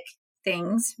specific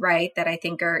things, right, that I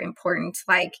think are important,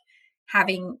 like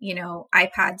having,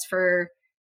 iPads for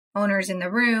owners in the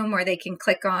room where they can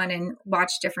click on and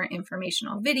watch different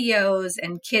informational videos,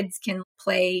 and kids can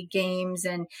play games.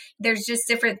 And there's just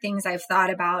different things I've thought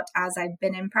about as I've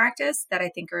been in practice that I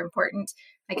think are important,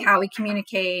 like how we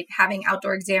communicate, having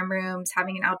outdoor exam rooms,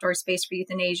 having an outdoor space for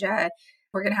euthanasia.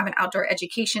 We're going to have an outdoor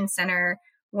education center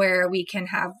where we can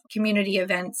have community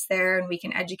events there and we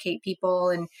can educate people,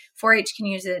 and 4-H can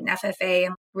use it, and FFA,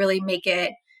 and really make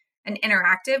it an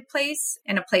interactive place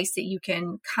and a place that you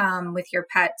can come with your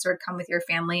pets or come with your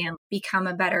family and become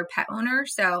a better pet owner.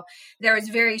 So there was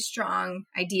very strong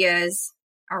ideas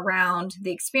around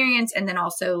the experience and then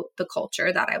also the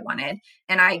culture that I wanted.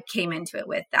 And I came into it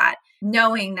with that,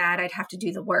 knowing that I'd have to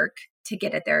do the work to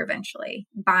get it there eventually,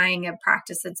 buying a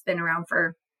practice that's been around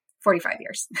for 45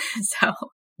 years. So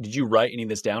did you write any of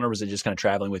this down, or was it just kind of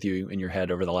traveling with you in your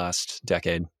head over the last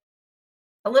decade?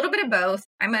 A little bit of both.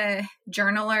 I'm a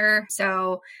journaler,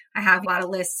 so I have a lot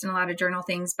of lists and a lot of journal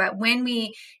things. But when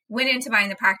we went into buying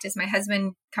the practice, my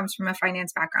husband comes from a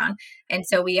finance background. And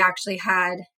so we actually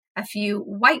had a few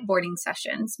whiteboarding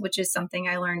sessions, which is something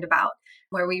I learned about,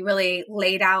 where we really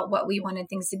laid out what we wanted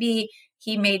things to be.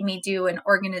 He made me do an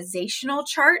organizational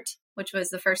chart, which was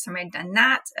the first time I'd done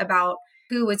that, about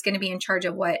who was going to be in charge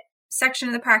of what section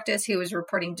of the practice, who was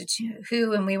reporting to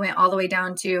who, and we went all the way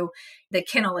down to the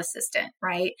kennel assistant,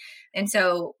 right? And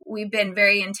so we've been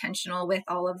very intentional with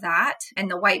all of that. And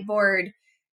the whiteboard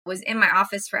was in my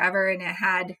office forever, and it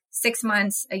had 6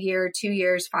 months, a year, 2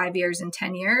 years, 5 years, and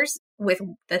 10 years with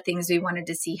the things we wanted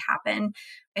to see happen.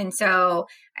 And so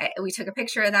we took a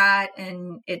picture of that,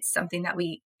 and it's something that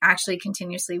we actually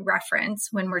continuously reference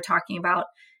when we're talking about,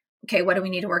 okay, what do we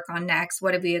need to work on next?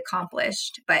 What have we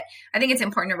accomplished? But I think it's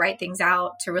important to write things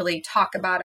out, to really talk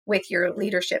about it with your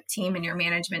leadership team and your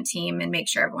management team and make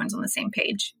sure everyone's on the same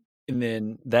page. And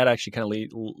then that actually kind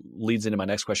of leads into my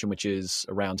next question, which is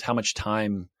around how much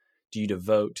time do you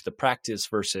devote to the practice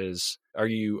versus are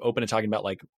you open to talking about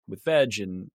like with veg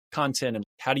and content, and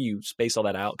how do you space all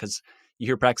that out? Because you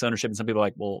hear practice ownership and some people are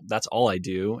like, well, that's all I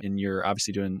do. And you're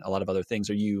obviously doing a lot of other things.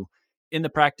 Are you in the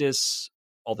practice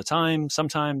all the time,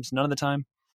 sometimes, none of the time?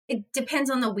 It depends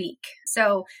on the week.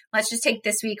 So let's just take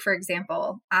this week, for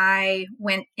example. I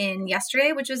went in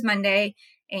yesterday, which was Monday,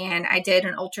 and I did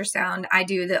an ultrasound. I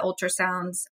do the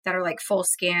ultrasounds that are like full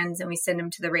scans, and we send them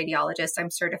to the radiologist. I'm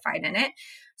certified in it.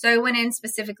 So I went in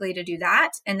specifically to do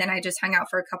that. And then I just hung out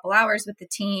for a couple hours with the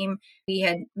team. We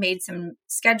had made some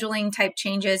scheduling type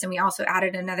changes, and we also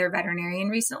added another veterinarian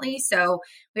recently. So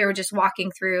we were just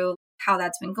walking through how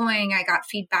that's been going. I got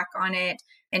feedback on it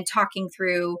and talking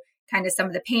through kind of some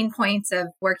of the pain points of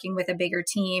working with a bigger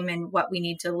team and what we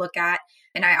need to look at.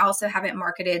 And I also haven't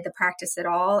marketed the practice at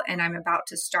all, and I'm about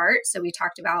to start. So we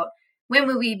talked about when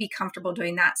would we be comfortable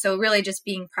doing that? So really just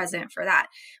being present for that.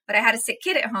 But I had a sick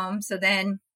kid at home. So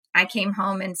then I came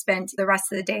home and spent the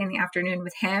rest of the day in the afternoon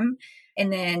with him,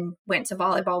 and then went to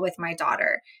volleyball with my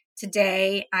daughter.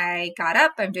 Today I got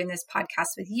up, I'm doing this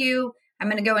podcast with you. I'm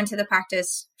going to go into the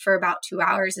practice for about 2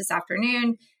 hours this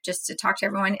afternoon just to talk to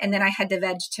everyone. And then I head to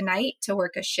Veg tonight to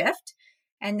work a shift.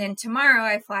 And then tomorrow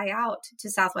I fly out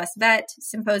to Southwest Vet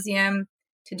Symposium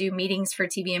to do meetings for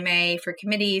TVMA, for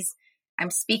committees. I'm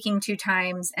speaking 2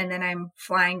 times, and then I'm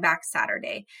flying back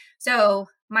Saturday. So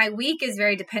my week is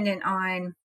very dependent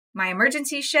on my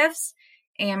emergency shifts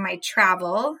and my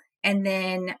travel. And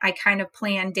then I kind of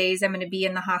plan days I'm going to be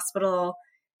in the hospital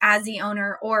as the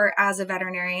owner or as a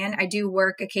veterinarian. I do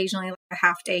work occasionally like a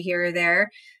half day here or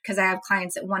there because I have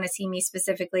clients that want to see me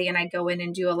specifically, and I go in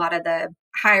and do a lot of the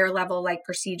higher level like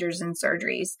procedures and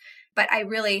surgeries. But I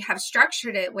really have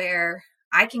structured it where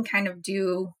I can kind of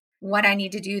do what I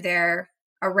need to do there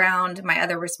around my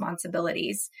other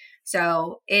responsibilities.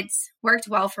 So it's worked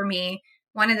well for me.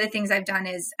 One of the things I've done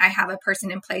is I have a person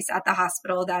in place at the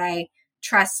hospital that I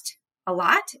trust a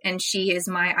lot, and she is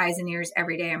my eyes and ears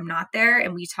every day I'm not there,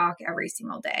 and we talk every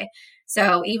single day.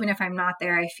 So even if I'm not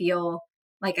there, I feel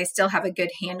like I still have a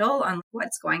good handle on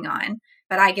what's going on,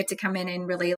 but I get to come in and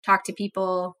really talk to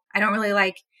people. I don't really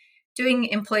like doing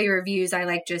employee reviews. I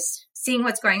like just seeing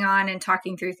what's going on and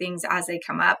talking through things as they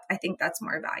come up. I think that's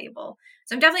more valuable.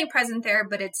 So I'm definitely present there,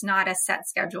 but it's not a set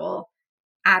schedule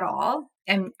at all.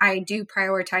 And I do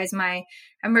prioritize my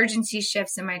emergency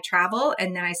shifts and my travel,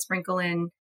 and then I sprinkle in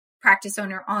practice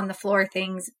owner on the floor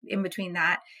things in between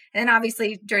that. And then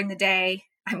obviously during the day,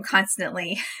 I'm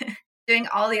constantly doing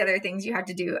all the other things you have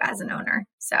to do as an owner.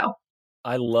 So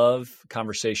I love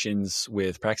conversations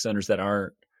with practice owners that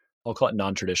aren't, I'll call it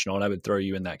non-traditional, and I would throw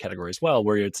you in that category as well,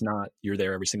 where it's not, you're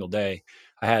there every single day.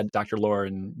 I had Dr.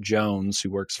 Lauren Jones,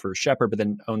 who works for Shepherd, but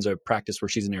then owns a practice where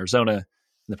she's in Arizona,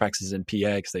 and the practice is in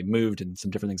PA because they moved and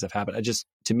some different things have happened.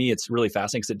 To me, it's really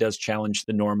fascinating because it does challenge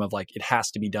the norm of like, it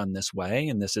has to be done this way,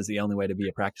 and this is the only way to be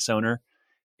a practice owner.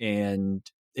 And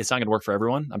it's not going to work for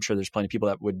everyone. I'm sure there's plenty of people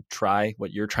that would try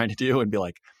what you're trying to do and be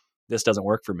like, this doesn't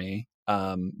work for me.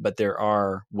 But there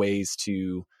are ways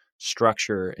to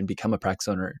structure and become a practice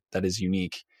owner that is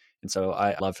unique. And so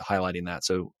I love highlighting that.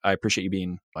 So I appreciate you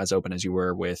being as open as you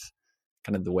were with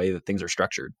kind of the way that things are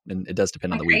structured. And it does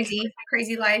depend on the week.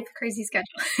 Crazy life, crazy schedule.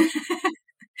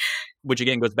 Which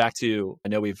again goes back to, I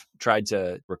know we've tried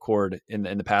to record in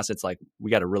the past. It's like,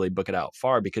 we got to really book it out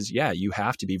far because you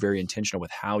have to be very intentional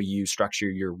with how you structure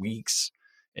your weeks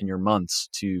and your months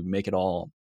to make it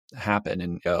all happen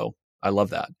and go. I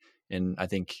love that. And I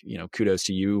think, kudos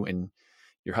to you and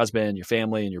your husband, your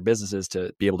family, and your businesses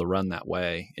to be able to run that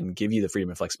way and give you the freedom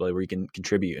and flexibility where you can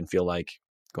contribute and feel like,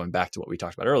 going back to what we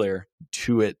talked about earlier,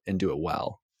 do it and do it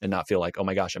well and not feel like, oh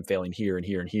my gosh, I'm failing here and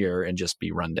here and here, and just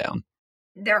be run down.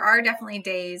 There are definitely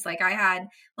days like I had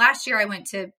last year. I went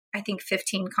to, I think,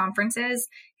 15 conferences.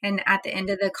 And at the end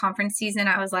of the conference season,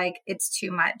 I was like, it's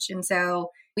too much. And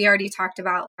so we already talked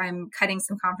about, I'm cutting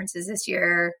some conferences this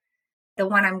year. The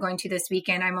one I'm going to this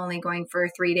weekend, I'm only going for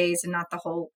 3 days and not the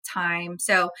whole time.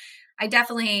 So I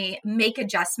definitely make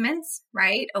adjustments,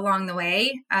 right, along the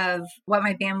way of what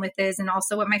my bandwidth is and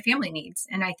also what my family needs.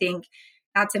 And I think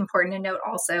that's important to note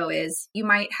also is you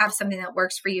might have something that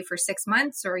works for you for 6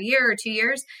 months or a year or 2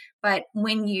 years, but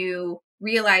when you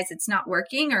realize it's not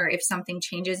working, or if something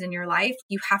changes in your life,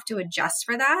 you have to adjust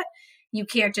for that. You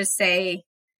can't just say,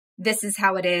 this is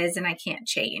how it is and I can't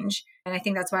change. And I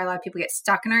think that's why a lot of people get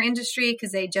stuck in our industry,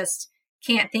 because they just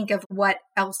can't think of what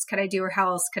else could I do or how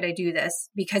else could I do this,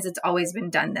 because it's always been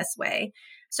done this way.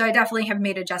 So I definitely have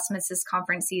made adjustments this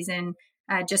conference season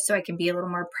just so I can be a little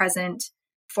more present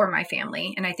for my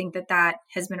family. And I think that that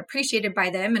has been appreciated by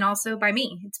them and also by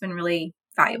me. It's been really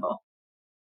valuable.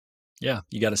 Yeah,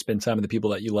 you got to spend time with the people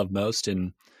that you love most.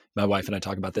 And my wife and I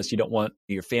talk about this. You don't want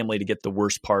your family to get the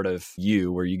worst part of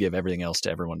you, where you give everything else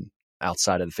to everyone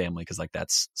outside of the family, because like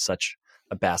that's such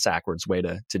a backwards way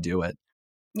to do it.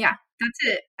 Yeah,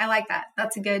 that's it. I like that.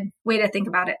 That's a good way to think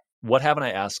about it. What haven't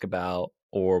I asked about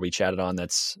or we chatted on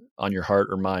that's on your heart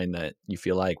or mind that you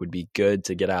feel like would be good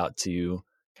to get out to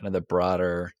kind of the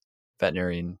broader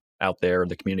veterinarian out there, or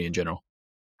the community in general?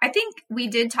 I think we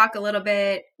did talk a little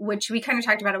bit, which we kind of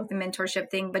talked about it with the mentorship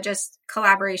thing, but just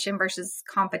collaboration versus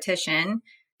competition.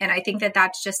 And I think that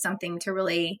that's just something to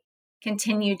really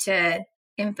continue to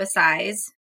emphasize.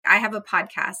 I have a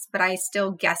podcast, but I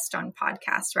still guest on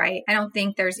podcasts, right? I don't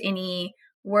think there's any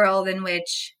world in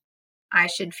which I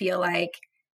should feel like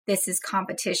this is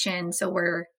competition, so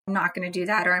we're not going to do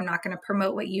that, or I'm not going to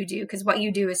promote what you do, because what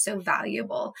you do is so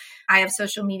valuable. I have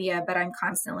social media, but I'm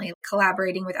constantly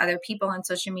collaborating with other people on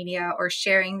social media or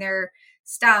sharing their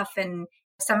stuff. And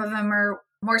some of them are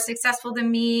more successful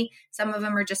than me. Some of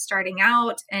them are just starting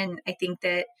out. And I think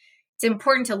that it's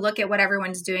important to look at what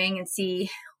everyone's doing and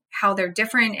see how they're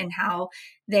different and how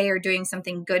they are doing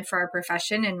something good for our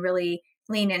profession, and really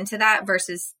lean into that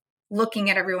versus looking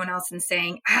at everyone else and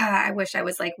saying, I wish I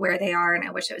was like where they are, and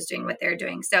I wish I was doing what they're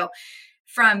doing. So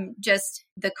from just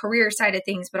the career side of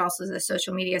things, but also the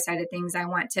social media side of things, I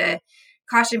want to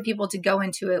caution people to go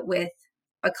into it with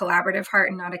a collaborative heart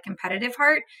and not a competitive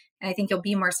heart. And I think you'll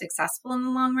be more successful in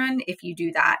the long run if you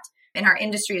do that. And our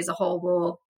industry as a whole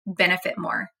will benefit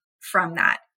more from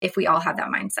that if we all have that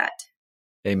mindset.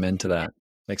 Amen to that.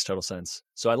 Makes total sense.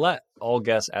 So I let all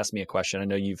guests ask me a question. I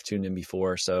know you've tuned in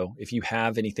before. So if you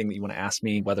have anything that you want to ask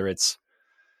me, whether it's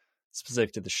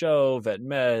specific to the show, vet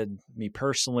med, me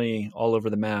personally, all over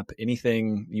the map,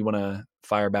 anything you want to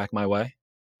fire back my way?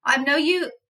 I know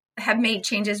you have made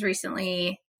changes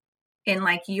recently in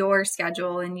like your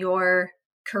schedule and your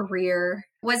career.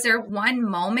 Was there one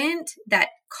moment that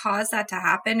caused that to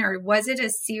happen, or was it a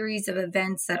series of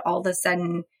events that all of a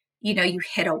sudden, you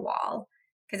hit a wall?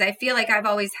 Because I feel like I've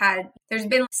always there's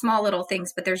been small little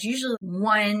things, but there's usually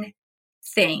one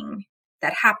thing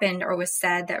that happened or was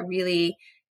said that really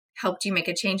helped you make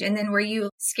a change. And then were you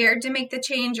scared to make the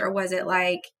change, or was it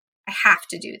like, I have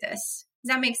to do this?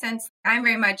 Does that make sense? I'm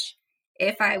very much,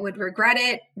 if I would regret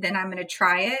it, then I'm going to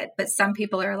try it. But some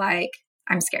people are like,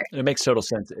 I'm scared. It makes total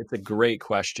sense. It's a great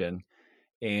question.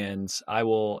 And I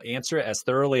will answer it as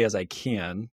thoroughly as I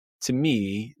can. To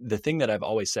me, the thing that I've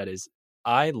always said is,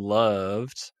 I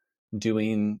loved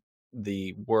doing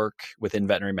the work within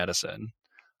veterinary medicine.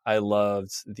 I loved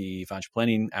the financial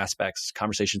planning aspects,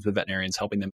 conversations with veterinarians,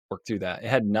 helping them work through that. It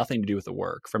had nothing to do with the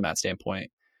work from that standpoint,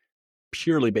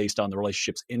 purely based on the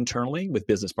relationships internally with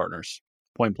business partners,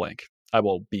 point blank. I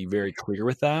will be very clear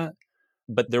with that.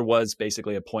 But there was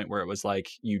basically a point where it was like,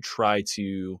 you try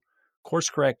to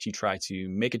course correct, you try to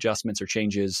make adjustments or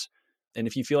changes. And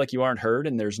if you feel like you aren't heard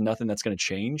and there's nothing that's going to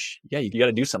change, you got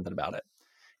to do something about it.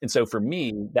 And so for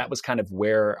me, that was kind of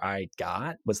where I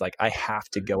was like, I have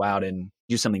to go out and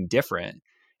do something different,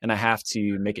 and I have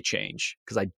to make a change,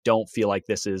 because I don't feel like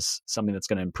this is something that's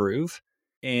going to improve.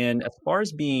 And as far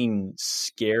as being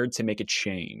scared to make a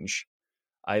change,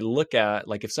 I look at,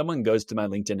 like, if someone goes to my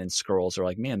LinkedIn and scrolls, they're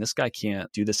like, man, this guy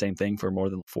can't do the same thing for more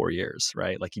than 4 years,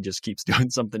 right? Like, he just keeps doing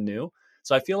something new.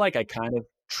 So I feel like I kind of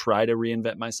try to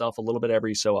reinvent myself a little bit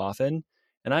every so often.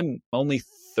 And I'm only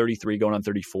 33 going on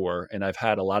 34, and I've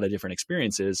had a lot of different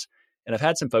experiences. And I've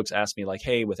had some folks ask me like,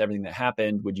 hey, with everything that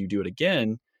happened, would you do it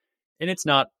again? And it's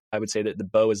not, I would say that the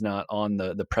bow is not on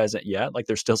the present yet. Like,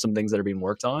 there's still some things that are being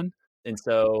worked on. And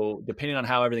so depending on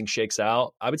how everything shakes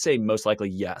out, I would say most likely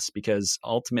yes, because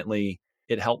ultimately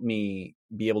it helped me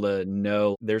be able to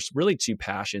know there's really two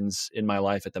passions in my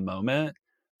life at the moment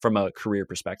from a career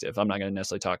perspective. I'm not going to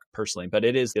necessarily talk personally, but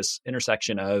it is this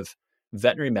intersection of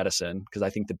veterinary medicine, because I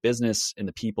think the business and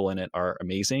the people in it are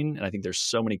amazing. And I think there's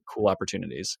so many cool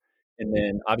opportunities. And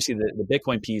then obviously the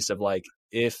Bitcoin piece of like,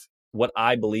 if what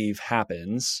I believe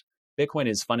happens, Bitcoin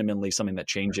is fundamentally something that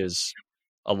changes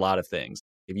a lot of things.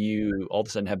 If you all of a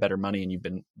sudden have better money and you've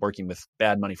been working with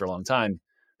bad money for a long time,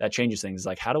 that changes things.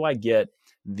 Like, how do I get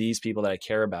these people that I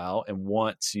care about and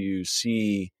want to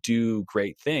see do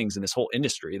great things in this whole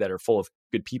industry that are full of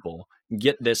good people,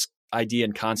 get this idea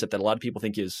and concept that a lot of people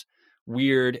think is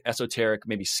weird, esoteric,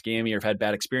 maybe scammy, or have had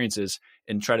bad experiences,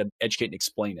 and try to educate and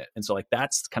explain it. And so like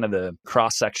that's kind of the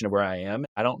cross section of where I am.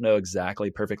 I don't know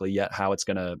exactly perfectly yet how it's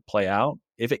going to play out,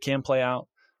 if it can play out,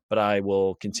 but I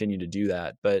will continue to do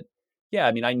that. But yeah,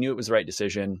 I mean, I knew it was the right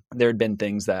decision. There had been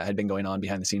things that had been going on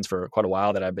behind the scenes for quite a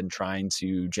while that I've been trying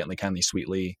to gently, kindly,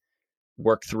 sweetly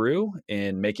work through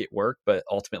and make it work. But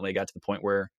ultimately I got to the point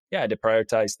where, yeah, I had to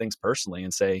prioritize things personally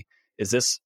and say, is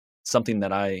this something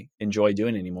that I enjoy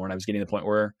doing anymore? And I was getting to the point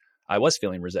where I was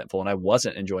feeling resentful and I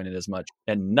wasn't enjoying it as much,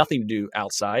 and nothing to do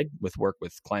outside with work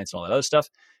with clients and all that other stuff.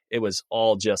 It was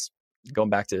all just going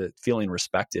back to feeling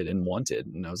respected and wanted.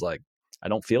 And I was like, I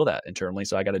don't feel that internally,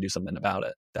 so I got to do something about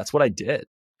it. That's what I did.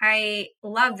 I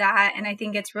love that. And I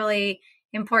think it's really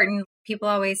important. People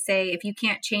always say, if you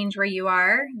can't change where you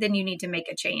are, then you need to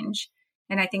make a change.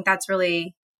 And I think that's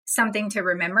really something to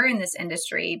remember in this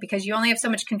industry, because you only have so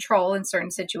much control in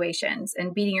certain situations,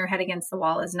 and beating your head against the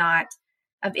wall is not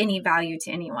of any value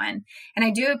to anyone. And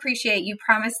I do appreciate you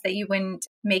promised that you wouldn't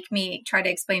make me try to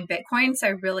explain Bitcoin. So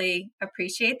I really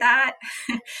appreciate that.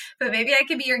 But maybe I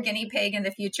could be your guinea pig in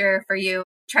the future for you,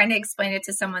 trying to explain it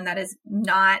to someone that is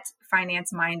not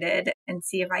finance minded, and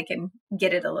see if I can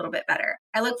get it a little bit better.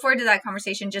 I look forward to that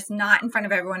conversation, just not in front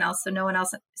of everyone else, so no one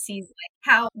else sees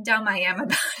how dumb I am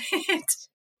about it.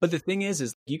 But the thing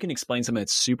is you can explain something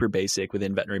that's super basic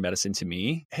within veterinary medicine to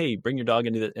me. Hey, bring your dog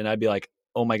into it. And I'd be like,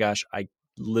 oh my gosh, I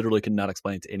literally could not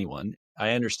explain it to anyone.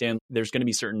 I understand there's going to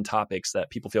be certain topics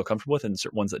that people feel comfortable with and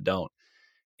certain ones that don't.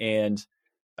 And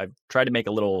I've tried to make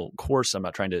a little course. I'm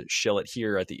not trying to shill it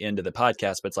here at the end of the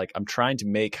podcast, but it's like I'm trying to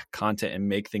make content and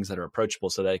make things that are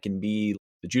approachable so that it can be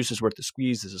the juice is worth the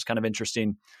squeeze. This is kind of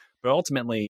interesting. But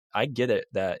ultimately, I get it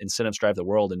that incentives drive the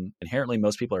world, and inherently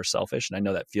most people are selfish. And I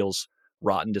know that feels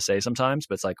rotten to say sometimes,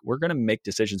 but it's like we're going to make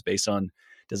decisions based on,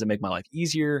 does it make my life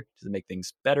easier? Does it make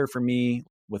things better for me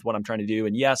with what I'm trying to do?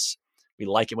 And yes, we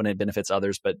like it when it benefits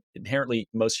others, but inherently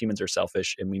most humans are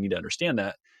selfish, and we need to understand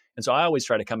that. And so I always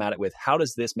try to come at it with, how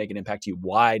does this make an impact to you?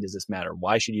 Why does this matter?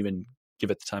 Why should you even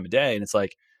give it the time of day? And it's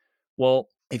like, well,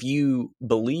 if you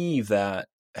believe that,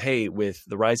 hey, with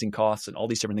the rising costs and all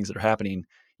these different things that are happening,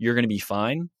 you're going to be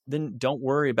fine, then don't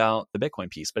worry about the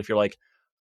Bitcoin piece. But if you're like,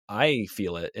 I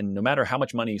feel it, and no matter how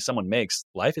much money someone makes,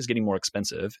 life is getting more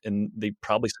expensive, and they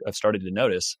probably have started to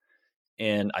notice.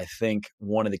 And I think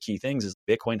one of the key things is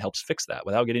Bitcoin helps fix that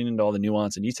without getting into all the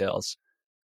nuance and details.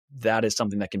 That is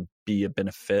something that can be a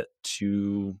benefit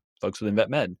to folks within vet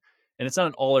med. And it's not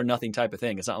an all or nothing type of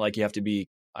thing. It's not like you have to be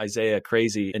Isaiah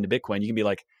crazy into Bitcoin. You can be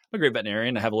like, I'm a great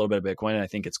veterinarian. I have a little bit of Bitcoin and I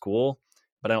think it's cool,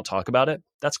 but I don't talk about it.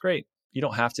 That's great. You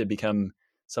don't have to become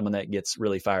someone that gets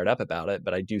really fired up about it,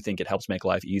 but I do think it helps make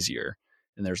life easier.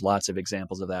 And there's lots of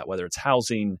examples of that, whether it's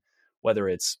housing, whether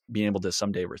it's being able to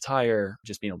someday retire,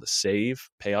 just being able to save,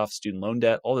 pay off student loan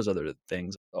debt, all those other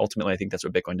things. Ultimately, I think that's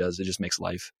what Bitcoin does. It just makes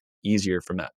life easier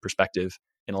from that perspective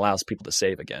and allows people to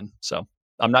save again. So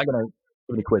I'm not going to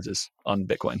do any quizzes on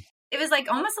Bitcoin. It was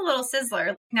like almost a little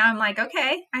sizzler. Now I'm like,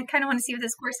 okay, I kind of want to see what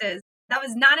this course is. That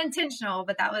was not intentional,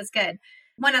 but that was good.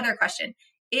 One other question.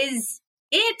 Is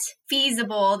it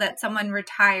feasible that someone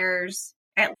retires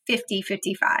at 50,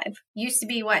 55? Used to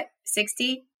be what,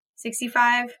 60,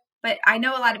 65? But I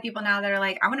know a lot of people now that are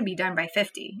like, I want to be done by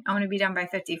 50. I want to be done by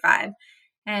 55.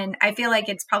 And I feel like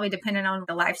it's probably dependent on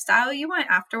the lifestyle you want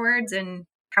afterwards and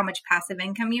how much passive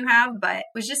income you have. But I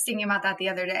was just thinking about that the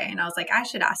other day, and I was like, I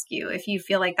should ask you if you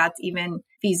feel like that's even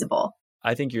feasible.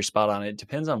 I think you're spot on. It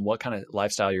depends on what kind of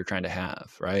lifestyle you're trying to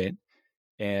have, right?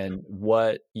 And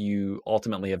what you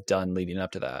ultimately have done leading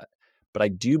up to that. But I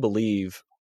do believe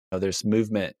there's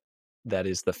movement that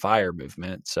is the FIRE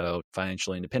movement. So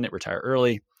financially independent, retire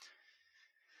early.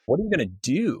 What are you going to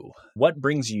do? What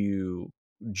brings you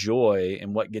joy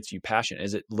and what gets you passionate?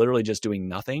 Is it literally just doing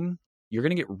nothing? You're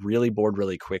going to get really bored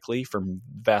really quickly from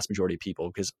the vast majority of people,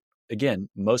 because again,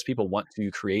 most people want to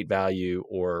create value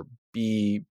or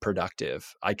be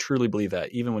productive. I truly believe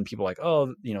that. Even when people are like,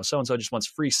 oh, so-and-so just wants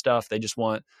free stuff. They just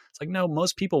want, it's like, no,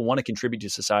 most people want to contribute to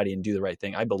society and do the right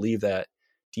thing. I believe that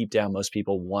deep down, most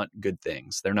people want good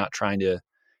things. They're not trying to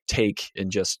take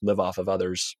and just live off of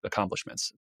others'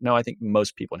 accomplishments. No, I think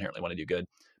most people inherently want to do good.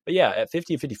 But yeah, at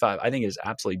 50 and 55, I think it is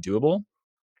absolutely doable.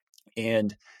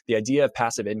 And the idea of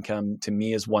passive income to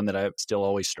me is one that I still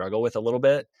always struggle with a little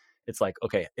bit. It's like,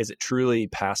 okay, is it truly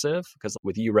passive? Because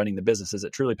with you running the business, is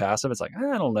it truly passive? It's like,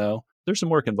 I don't know. There's some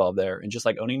work involved there. And just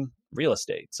like owning real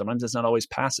estate, sometimes it's not always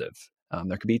passive.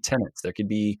 There could be tenants, there could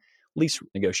be lease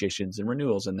negotiations and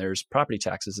renewals, and there's property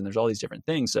taxes, and there's all these different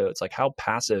things. So it's like, how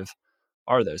passive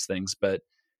are those things? But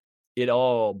it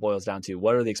all boils down to,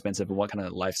 what are the expensive and what kind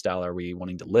of lifestyle are we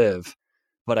wanting to live?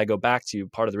 But I go back to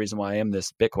part of the reason why I am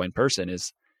this Bitcoin person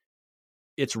is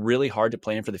it's really hard to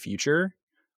plan for the future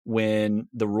when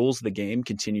the rules of the game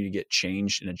continue to get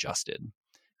changed and adjusted.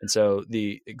 And so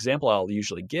the example I'll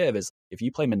usually give is if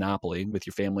you play Monopoly with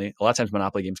your family, a lot of times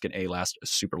Monopoly games can last a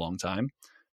super long time.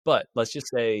 But let's just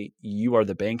say you are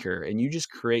the banker and you just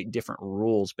create different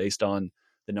rules based on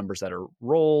the numbers that are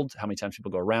rolled, how many times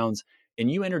people go around, and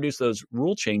you introduce those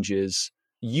rule changes,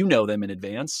 you know them in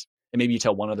advance, and maybe you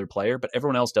tell one other player, but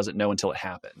everyone else doesn't know until it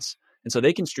happens. And so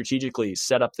they can strategically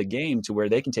set up the game to where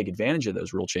they can take advantage of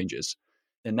those rule changes.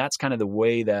 And that's kind of the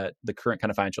way that the current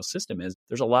kind of financial system is.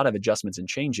 There's a lot of adjustments and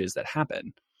changes that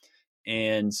happen.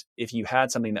 And if you had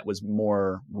something that was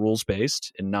more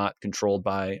rules-based and not controlled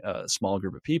by a small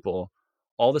group of people,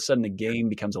 all of a sudden the game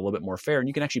becomes a little bit more fair. And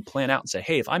you can actually plan out and say,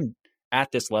 hey, if I'm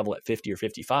at this level at 50 or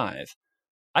 55,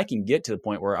 I can get to the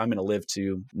point where I'm going to live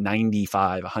to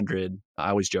 95, 100.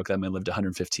 I always joke that I'm going to live to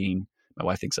 115. My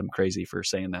wife thinks I'm crazy for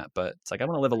saying that, but it's like, I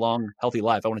want to live a long, healthy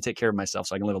life. I want to take care of myself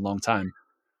so I can live a long time.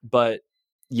 But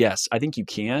yes, I think you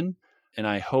can. And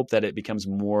I hope that it becomes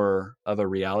more of a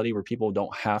reality where people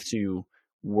don't have to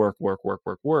work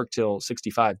till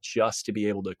 65 just to be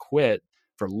able to quit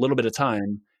for a little bit of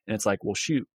time. And it's like, well,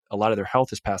 shoot, a lot of their health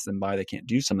has passed them by. They can't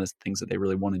do some of the things that they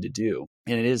really wanted to do.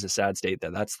 And it is a sad state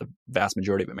that that's the vast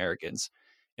majority of Americans.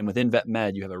 And within vet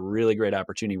med, you have a really great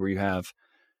opportunity where you have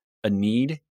a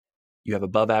need, you have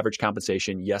above average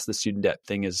compensation. Yes, the student debt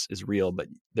thing is real, but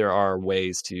there are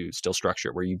ways to still structure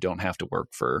it where you don't have to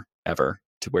work forever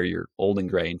to where you're old and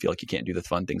gray and feel like you can't do the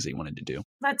fun things that you wanted to do.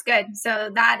 That's good.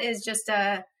 So that is just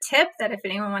a tip that if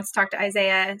anyone wants to talk to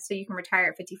Isaiah so you can retire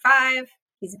at 55,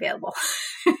 he's available.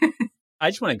 I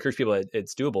just want to encourage people that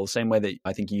it's doable. The same way that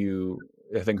I think you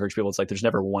have encouraged people, it's like there's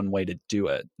never one way to do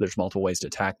it. There's multiple ways to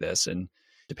attack this. And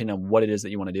depending on what it is that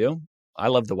you want to do, I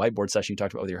love the whiteboard session you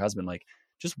talked about with your husband. Like,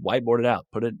 just whiteboard it out,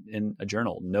 put it in a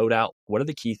journal, note out what are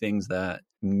the key things that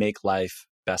make life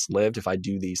best lived if I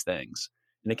do these things.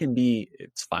 And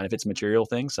it's fine if it's material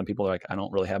things. Some people are like, I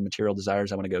don't really have material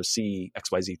desires. I want to go see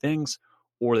XYZ things,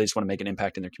 or they just want to make an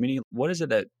impact in their community. What is it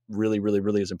that really, really,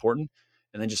 really is important?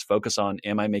 And then just focus on,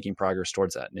 am I making progress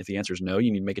towards that? And if the answer is no,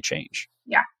 you need to make a change.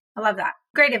 Yeah, I love that.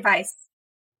 Great advice.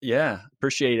 Yeah,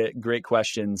 appreciate it. Great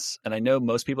questions. And I know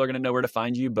most people are going to know where to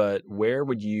find you, but where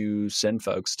would you send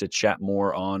folks to chat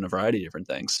more on a variety of different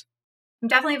things? I'm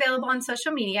definitely available on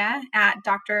social media at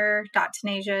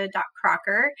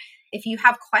dr.tannetje.crocker. If you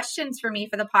have questions for me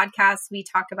for the podcast, we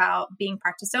talk about being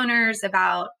practice owners,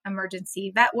 about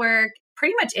emergency vet work,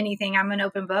 pretty much anything. I'm an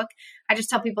open book. I just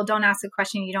tell people, don't ask a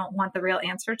question you don't want the real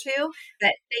answer to,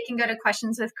 that they can go to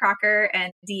Questions with Crocker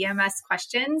and DM us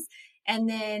questions. And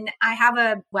then I have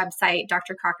a website,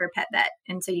 Dr. Crocker Pet Vet.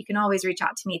 And so you can always reach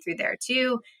out to me through there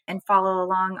too and follow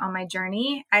along on my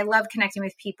journey. I love connecting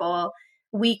with people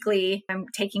weekly. I'm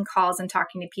taking calls and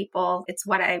talking to people. It's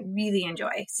what I really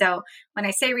enjoy. So when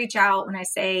I say reach out, when I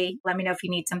say let me know if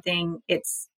you need something,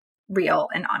 it's real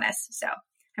and honest. So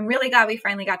I'm really glad we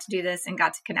finally got to do this and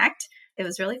got to connect. It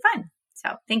was really fun.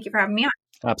 So thank you for having me on.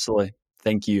 Absolutely.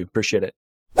 Thank you. Appreciate it.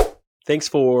 Thanks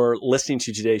for listening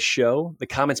to today's show. The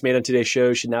comments made on today's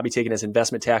show should not be taken as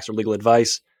investment, tax, or legal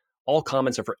advice. All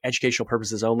comments are for educational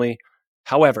purposes only.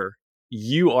 However,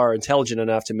 you are intelligent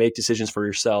enough to make decisions for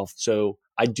yourself. So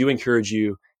I do encourage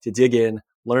you to dig in,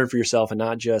 learn for yourself, and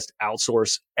not just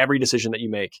outsource every decision that you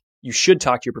make. You should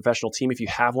talk to your professional team if you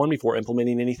have one before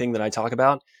implementing anything that I talk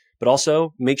about, but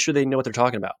also make sure they know what they're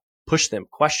talking about. Push them,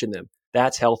 question them.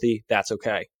 That's healthy. That's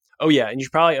okay. Oh yeah, and you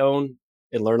should probably own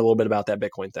and learn a little bit about that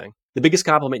Bitcoin thing. The biggest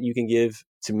compliment you can give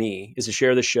to me is to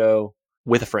share the show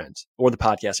with a friend or the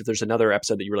podcast if there's another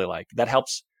episode that you really like. That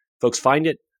helps folks find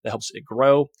it. That helps it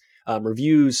grow.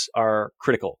 Reviews are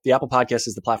critical. The Apple Podcast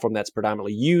is the platform that's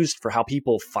predominantly used for how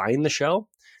people find the show.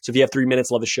 So if you have 3 minutes,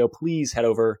 love the show, please head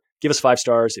over, give us 5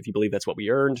 stars if you believe that's what we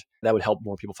earned. That would help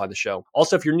more people find the show.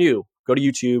 Also, if you're new, go to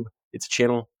YouTube. It's a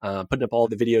channel, putting up all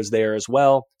the videos there as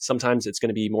well. Sometimes it's going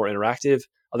to be more interactive.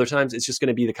 Other times it's just going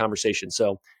to be the conversation.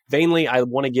 So vainly, I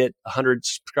want to get 100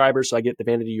 subscribers so I get the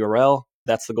vanity URL.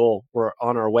 That's the goal. We're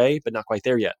on our way, but not quite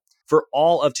there yet. For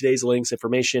all of today's links,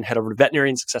 information, head over to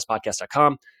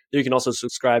veterinariansuccesspodcast.com. There you can also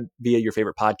subscribe via your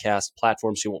favorite podcast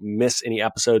platform so you won't miss any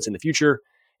episodes in the future.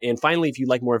 And finally, if you'd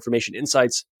like more information,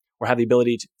 insights, or have the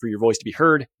ability for your voice to be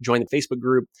heard, join the Facebook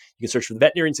group. You can search for the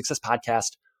Veterinarian Success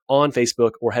Podcast on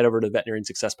Facebook or head over to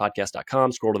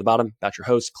veterinariansuccesspodcast.com. Scroll to the bottom, about your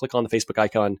host, click on the Facebook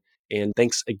icon. And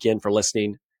thanks again for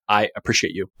listening. I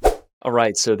appreciate you. All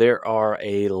right. So there are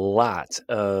a lot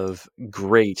of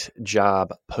great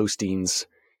job postings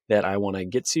that I want to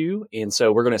get to. And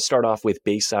so we're going to start off with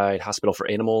Bayside Hospital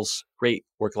for Animals. Great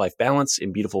work-life balance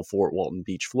in beautiful Fort Walton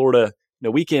Beach, Florida.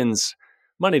 No weekends,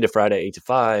 Monday to Friday, 8 to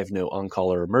 5, no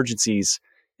on-call or emergencies.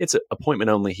 It's an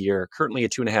appointment only here. Currently a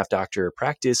 2.5 doctor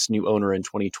practice, new owner in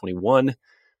 2021,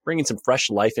 bringing some fresh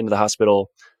life into the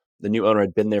hospital. The new owner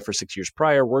had been there for 6 years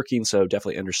prior working, so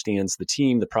definitely understands the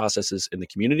team, the processes, and the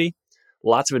community.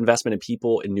 Lots of investment in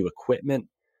people and new equipment.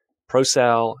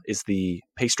 ProSal is the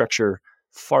pay structure.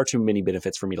 Far too many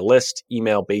benefits for me to list.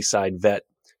 Email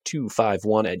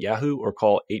BaysideVet251@Yahoo or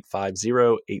call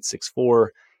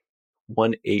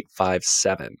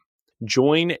 850-864-1857.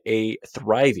 Join a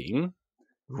thriving,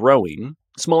 growing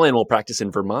small animal practice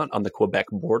in Vermont on the Quebec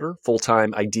border.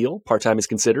 Full-time ideal, part-time is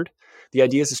considered. The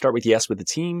idea is to start with with the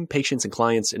team, patients, and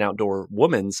clients in outdoor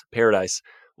woman's paradise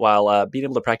while being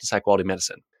able to practice high-quality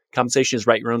medicine. Compensation is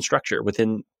write your own structure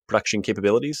within production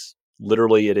capabilities.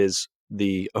 Literally, it is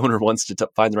the owner wants to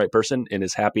find the right person and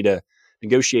is happy to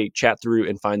negotiate, chat through,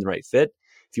 and find the right fit.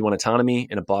 If you want autonomy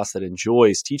and a boss that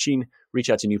enjoys teaching, reach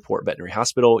out to Newport Veterinary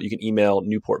Hospital. You can email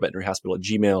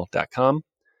newportveterinaryhospital@gmail.com.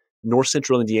 North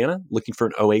Central Indiana, looking for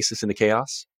an oasis in the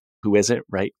chaos? Who isn't,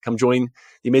 right? Come join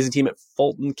the amazing team at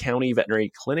Fulton County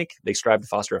Veterinary Clinic. They strive to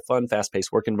foster a fun,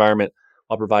 fast-paced work environment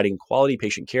while providing quality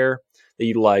patient care. They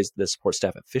utilize the support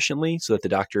staff efficiently so that the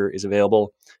doctor is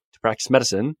available to practice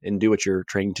medicine and do what you're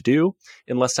trained to do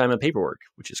in less time and paperwork,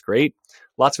 which is great.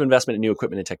 Lots of investment in new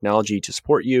equipment and technology to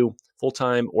support you,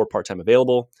 full-time or part-time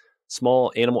available.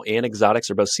 Small animal and exotics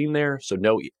are both seen there, so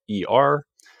no ER.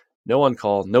 No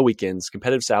on-call, no weekends,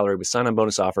 competitive salary with sign-on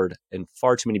bonus offered, and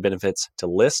far too many benefits to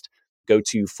list. Go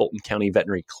to Fulton County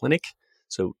Veterinary Clinic.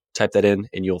 So type that in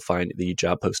and you'll find the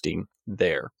job posting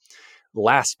there.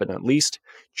 Last but not least,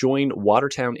 join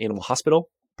Watertown Animal Hospital.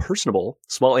 Personable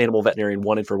small animal veterinarian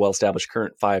wanted for well-established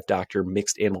current 5-doctor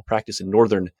mixed animal practice in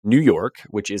northern New York,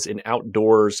 which is an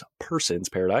outdoors person's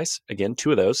paradise. Again,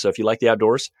 2 of those. So if you like the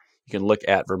outdoors, you can look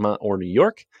at Vermont or New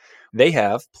York. They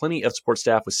have plenty of support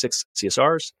staff with 6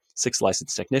 CSRs, 6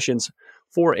 licensed technicians,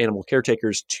 4 animal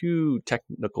caretakers, 2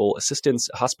 technical assistants,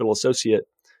 a hospital assistant,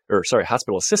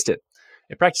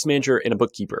 a practice manager, and a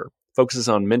bookkeeper. Focuses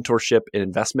on mentorship and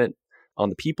investment on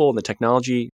the people and the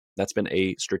technology. That's been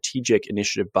a strategic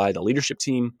initiative by the leadership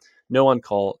team. No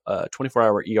on-call,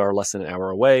 24-hour ER less than an hour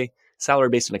away. Salary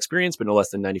based on experience, but no less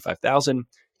than $95,000. It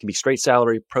can be straight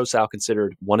salary, pro-sal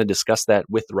considered. Want to discuss that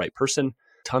with the right person.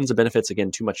 Tons of benefits.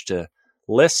 Again, too much to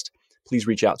list. Please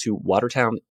reach out to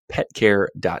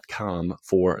watertownpetcare.com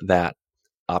for that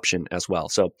option as well.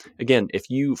 So again, if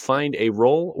you find a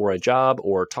role or a job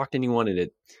or talk to anyone and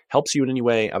it helps you in any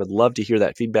way, I would love to hear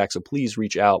that feedback. So please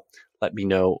reach out. Let me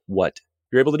know what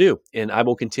you're able to do. And I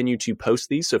will continue to post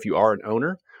these. So if you are an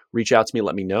owner, reach out to me,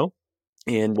 let me know,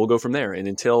 and we'll go from there. And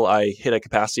until I hit a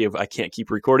capacity of I can't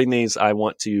keep recording these, I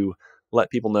want to let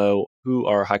people know who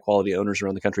are high quality owners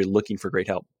around the country looking for great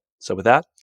help. So with that,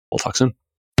 we'll talk soon.